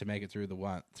 Percocet to make it through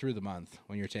the month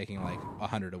when you're taking like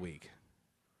 100 a week.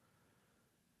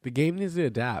 The game needs to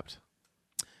adapt.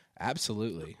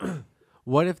 Absolutely.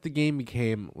 What if the game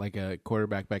became like a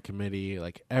quarterback by committee?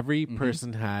 Like every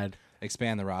person had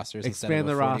Expand the rosters. Expand instead of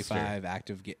the a roster. 45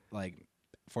 active,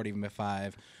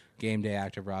 45 game day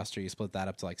active roster. You split that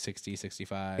up to like 60,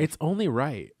 65. It's only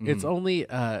right. It's only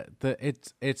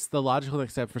it's the logical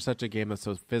next step for such a game that's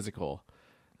so physical.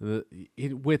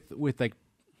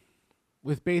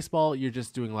 With baseball, you're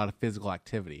just doing a lot of physical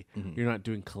activity. You're not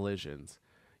doing collisions.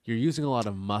 You're using a lot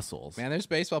of muscles. Man, there's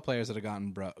baseball players that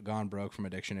have gone broke from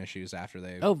addiction issues after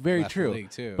they Very left true. the league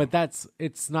too. But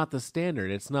it's not the standard.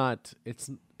 It's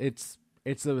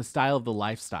the style of the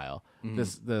lifestyle.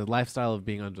 The lifestyle of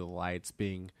being under the lights,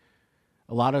 being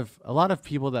a lot of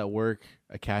people that work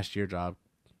a cashier job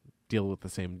deal with the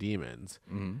same demons.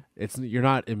 You're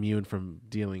not immune from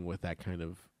dealing with that kind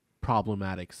of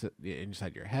problematic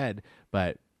inside your head,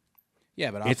 but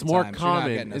yeah, but it's more oftentimes common you're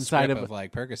not getting a inside script of- of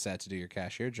like Percocet to do your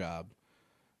cashier job,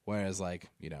 whereas like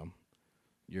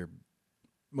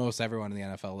most everyone in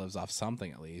the NFL lives off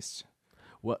something at least.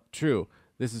 well, true.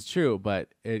 This is true, but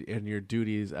in your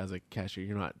duties as a cashier,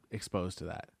 you're not exposed to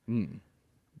that.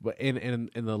 But in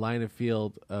the line of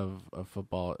field of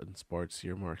football and sports,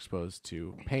 you're more exposed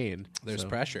to pain. There's So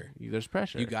pressure. There's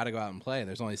pressure. You got to go out and play.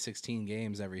 There's only 16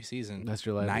 games every season. That's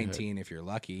your livelihood. 19 if you're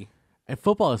lucky. And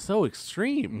football is so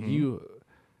extreme.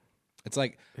 It's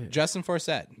like Justin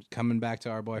Forsett, coming back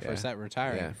to our boy Forsett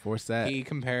retiring. Yeah, Forsett. He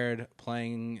compared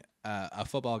playing a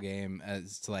football game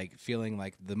as to like feeling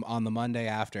like on the Monday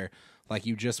after, like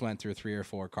you just went through 3 or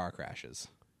 4 car crashes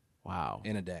Wow.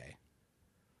 in a day.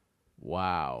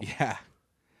 Wow. Yeah.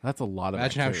 That's a lot of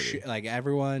Imagine how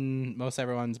activity. most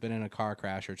everyone's been in a car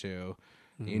crash or two.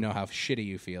 You know how shitty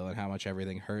you feel and how much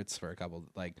everything hurts for a couple.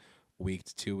 Like week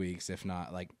to 2 weeks, if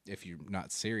not like if you're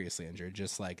not seriously injured,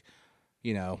 just like,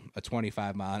 you know, a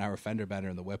 25-mile-an-hour fender bender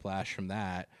and the whiplash from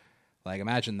that. Like,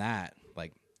 imagine that,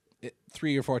 like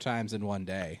 3 or 4 times in one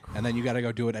day, and then you got to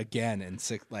go do it again in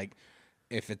 6. Like,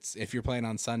 if you're playing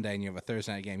on Sunday and you have a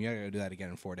Thursday night game, you got to go do that again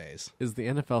in 4 days. Is the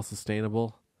NFL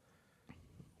sustainable?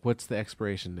 What's the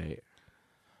expiration date?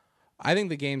 I think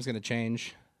the game's going to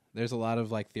change. There's a lot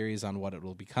of like theories on what it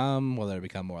will become, whether it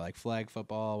become more like flag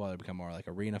football, whether it become more like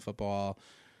arena football,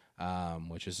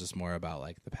 which is just more about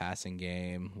like the passing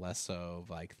game, less so of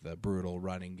like the brutal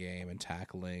running game and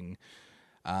tackling.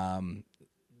 Our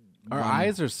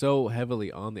eyes are so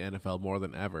heavily on the NFL more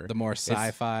than ever. The more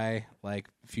sci-fi, like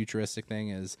futuristic thing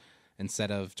is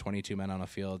instead of 22 men on a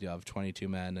field, you'll have 22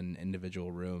 men in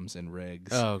individual rooms and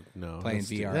rigs. Oh, no. Playing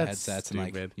VR headsets stupid.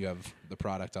 and like you have the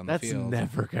product on the field.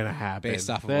 That's never going to happen. Based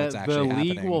off of what's actually happening. The league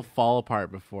happening. will fall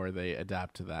apart before they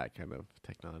adapt to that kind of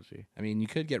technology. I mean, you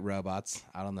could get robots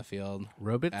out on the field.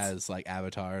 Robots? As like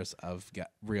avatars of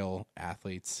real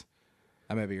athletes.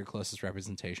 That might be your closest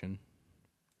representation.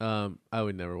 I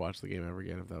would never watch the game ever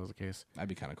again if that was the case. That'd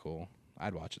be kind of cool.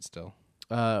 I'd watch it still.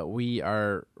 We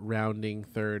are rounding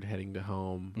third, heading to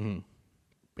home.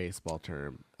 Baseball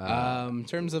term. In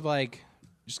terms of like,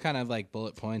 just kind of like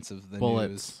bullet points of the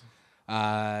bullets.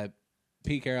 news.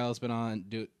 Pete Carroll's been on,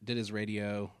 did his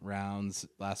radio rounds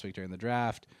last week during the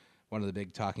draft. One of the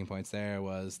big talking points there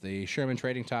was the Sherman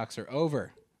trading talks are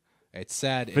over. It's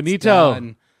said. Finito. It's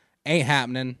done. Ain't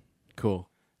happening. Cool.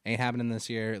 Ain't happening this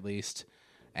year, at least.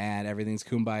 And everything's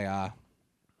kumbaya.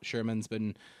 Sherman's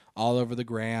been all over the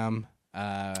gram.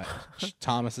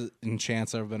 Thomas and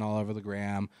Chancellor have been all over the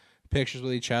gram. Pictures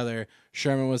with each other.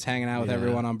 Sherman was hanging out with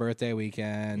everyone on birthday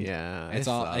weekend. Yeah, it's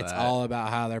all about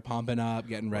how they're pumping up,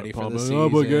 getting ready for the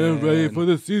season. We're getting ready for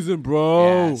the season,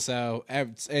 bro. Yeah, so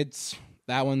it's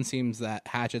that one seems that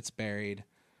hatchet's buried.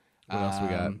 What else we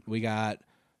got? We got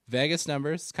Vegas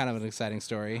numbers. It's kind of an exciting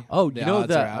story. Oh, The you know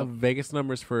odds are that out. Vegas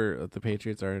numbers for the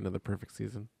Patriots are another perfect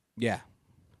season? Yeah.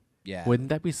 Wouldn't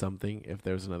that be something if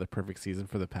there was another perfect season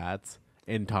for the Pats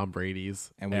in Tom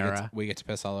Brady's and era? we get to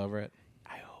piss all over it.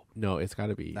 I hope. No, it's got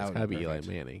to be. It's got to be Eli perfect.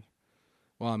 Manning.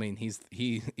 Well, I mean, he's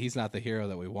not the hero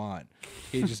that we want.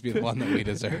 He'd just be the one that we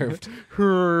deserved.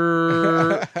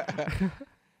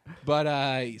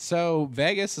 But so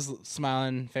Vegas is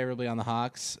smiling favorably on the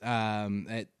Hawks.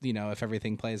 If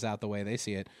everything plays out the way they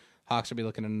see it, Hawks will be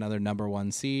looking at another number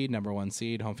one seed,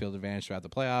 home field advantage throughout the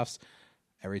playoffs.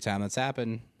 Every time that's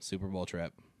happened, Super Bowl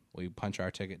trip. We punch our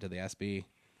ticket to the SB.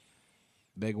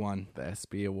 Big one. The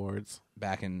SB Awards.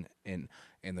 Back in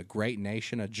the great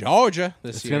nation of Georgia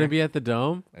this year. It's going to be at the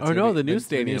Dome? The new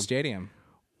stadium. The new stadium.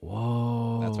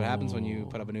 Whoa. That's what happens when you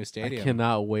put up a new stadium. I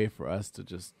cannot wait for us to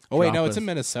just. Oh, wait, no, it's in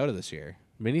Minnesota this year.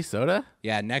 Minnesota?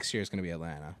 Yeah, next year is going to be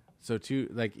Atlanta. So,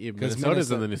 Minnesota's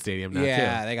in the new stadium now,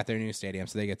 yeah, they got their new stadium,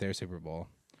 so they get their Super Bowl.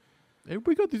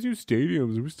 Everybody got these new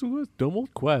stadiums. We still got Dumb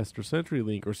Old Quest or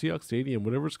CenturyLink or Seahawks Stadium,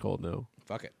 whatever it's called now.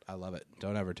 Fuck it. I love it.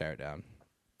 Don't ever tear it down.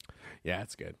 Yeah,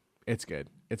 it's good. It's good.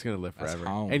 It's going to live That's forever.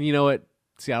 home. And you know what?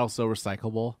 Seattle's so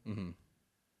recyclable. Mm-hmm.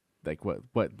 Like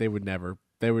what they would never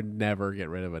get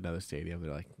rid of another stadium.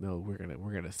 They're like, no, we're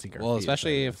gonna sink our. Well, feet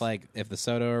especially inside if the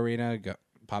Soto Arena,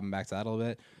 popping back to that a little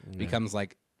bit, becomes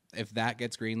like, if that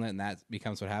gets greenlit and that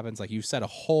becomes what happens, like you've set a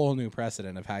whole new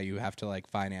precedent of how you have to like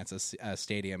finance a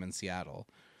stadium in Seattle.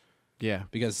 Yeah,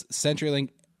 because CenturyLink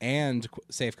and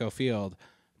Safeco Field,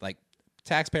 like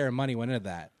taxpayer money went into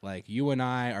that. Like you and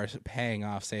I are paying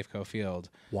off Safeco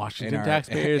Field. Washington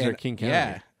taxpayers or King County?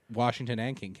 Yeah, Washington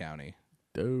and King County.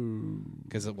 Dude.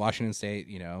 Because Washington State,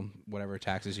 whatever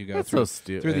taxes you go That's through, so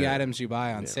stupid. through the items you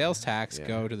buy on sales tax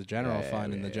go to the general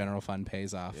fund, and the yeah. general fund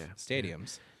pays off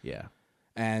stadiums. Yeah.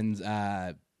 And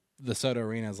the Soto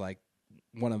Arena is like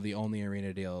one of the only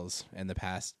arena deals in the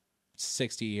past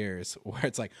 60 years where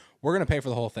it's like, we're going to pay for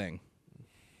the whole thing.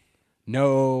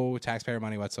 No taxpayer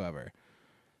money whatsoever.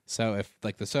 So if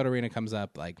like the Soto Arena comes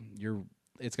up, like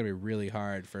it's going to be really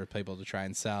hard for people to try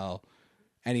and sell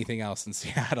anything else in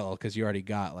Seattle because you already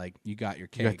got your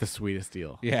cake. You got the sweetest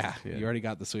deal. Yeah, you already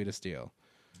got the sweetest deal.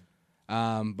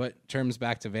 But terms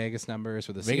back to Vegas numbers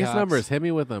for the Vegas Seahawks. numbers, hit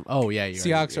me with them. Oh yeah,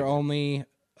 Seahawks are only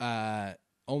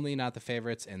not the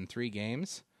favorites in 3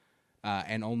 games,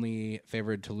 and only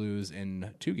favored to lose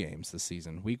in 2 games this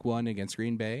season. Week 1 against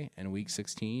Green Bay and Week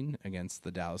 16 against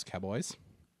the Dallas Cowboys.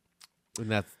 And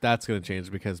that's going to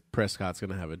change because Prescott's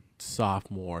going to have a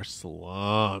sophomore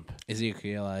slump.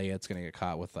 Ezekiel Elliott's going to get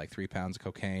caught with like 3 pounds of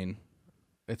cocaine.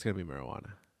 It's going to be marijuana.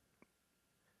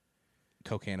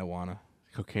 Cocaine-awana.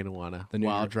 Cocaine-awana. The new-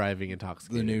 While driving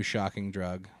intoxicated. The new shocking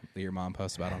drug that your mom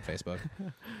posts about on Facebook.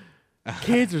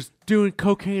 Kids are doing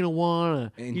cocaine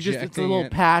awana. It's a little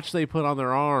patch they put on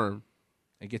their arm.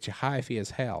 It gets you high-fee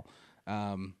as hell.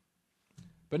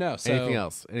 But no, so... Anything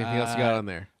else? Anything else you got on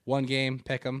there? One game,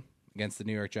 pick 'em against the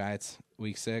New York Giants,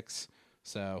 Week 6.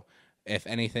 So, if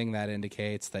anything, that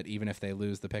indicates that even if they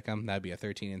lose the pick 'em, that'd be a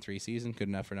 13-3 season, good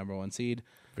enough for number 1 seed.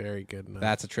 Very good enough.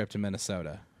 That's a trip to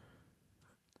Minnesota.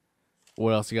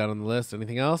 What else you got on the list?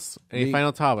 Anything else? Any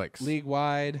final topics?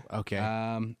 League-wide. Okay.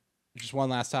 Just one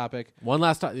last topic. One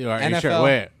last topic. NFL. Sure?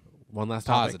 Wait. One last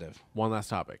topic. Positive. One last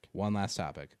topic. One last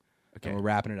topic. Okay. And we're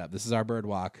wrapping it up. This is our bird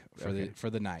walk for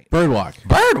the night. Bird walk.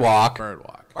 Bird walk. Bird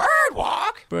walk. Bird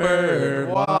walk. Bird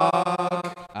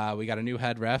walk. We got a new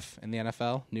head ref in the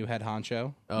NFL. New head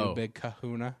honcho. Oh. New big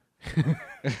kahuna.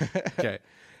 Okay.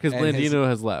 Because And Blandino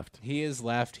has left. He is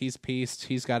left. He's pieced.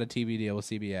 He's got a TV deal with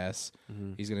CBS.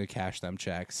 Mm-hmm. He's going to cash them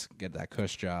checks, get that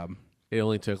cush job. It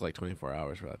only took like 24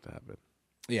 hours for that to happen.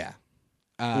 Yeah.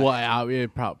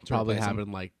 It probably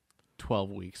happened like 12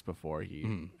 weeks before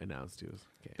he announced he was.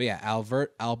 Okay. But yeah,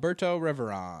 Alberto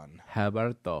Riveron.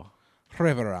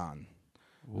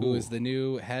 Who is the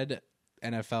new head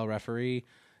NFL referee.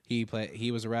 He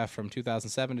was a ref from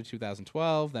 2007 to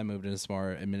 2012, then moved into some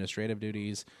more administrative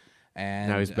duties. And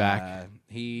now he's back.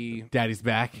 Daddy's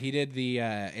back. He did the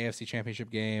AFC Championship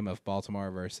game of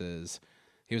Baltimore versus.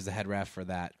 He was the head ref for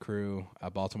that crew,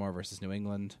 Baltimore versus New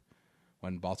England,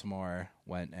 when Baltimore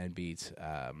went and beat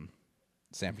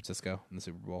San Francisco in the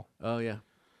Super Bowl. Oh yeah.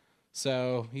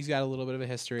 So he's got a little bit of a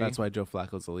history. That's why Joe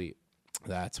Flacco's elite.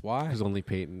 That's why. Because only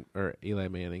Peyton or Eli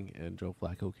Manning and Joe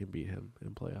Flacco can beat him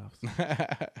in playoffs.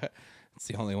 It's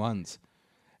the only ones.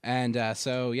 And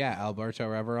Alberto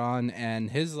Riveron,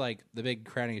 and his the big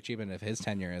crowning achievement of his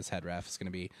tenure as head ref is going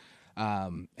to be,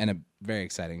 and a very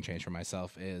exciting change for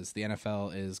myself, is the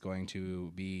NFL is going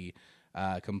to be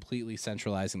completely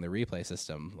centralizing the replay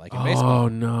system, like in baseball. Oh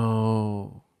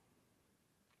no!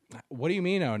 What do you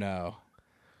mean? Oh no!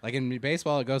 Like in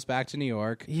baseball, it goes back to New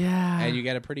York. Yeah, and you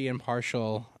get a pretty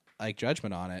impartial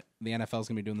judgment on it. The NFL is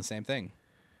going to be doing the same thing.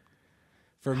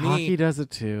 For me, hockey does it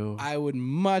too. I would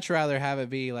much rather have it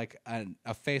be like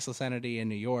a faceless entity in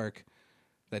New York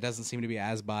that doesn't seem to be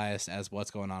as biased as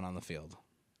what's going on the field,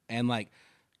 and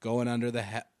going under the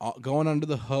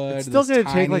hood. It's still going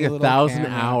to take like 1,000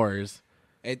 hours.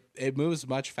 It moves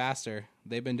much faster.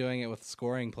 They've been doing it with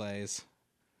scoring plays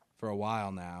for a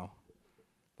while now.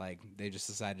 They just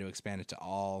decided to expand it to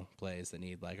all plays that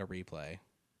need a replay.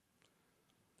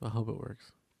 I hope it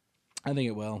works. I think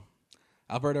it will.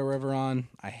 Alberto Riveron,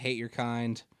 I hate your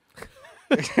kind.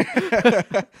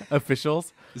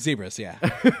 Officials? Zebras, yeah.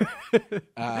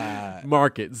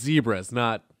 Market, zebras,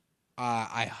 not...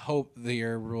 I hope that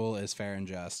your rule is fair and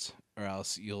just, or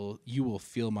else you will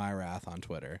feel my wrath on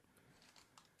Twitter.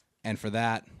 And for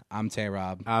that, I'm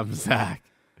Tayrob. I'm Zach.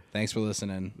 Thanks for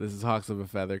listening. This is Hawks of a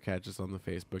Feather. Catch us on the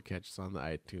Facebook, catch us on the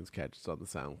iTunes, catch us on the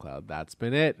SoundCloud. That's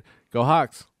been it. Go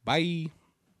Hawks. Bye.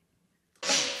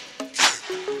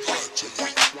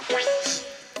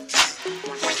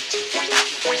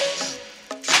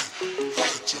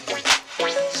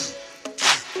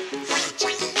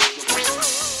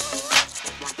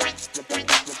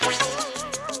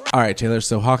 All right, Taylor.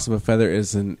 So Hawks of a Feather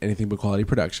is an Anything But Quality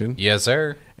production. Yes,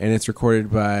 sir. And it's recorded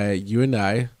by you and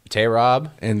I.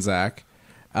 Tayrob. And Zach.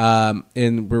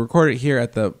 And we recorded here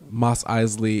at the Moss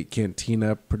Isley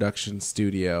Cantina Production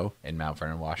Studio. In Mount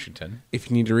Vernon, Washington. If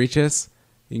you need to reach us,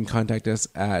 you can contact us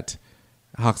at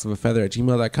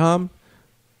hawksofafeather@gmail.com.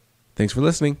 Thanks for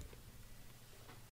listening.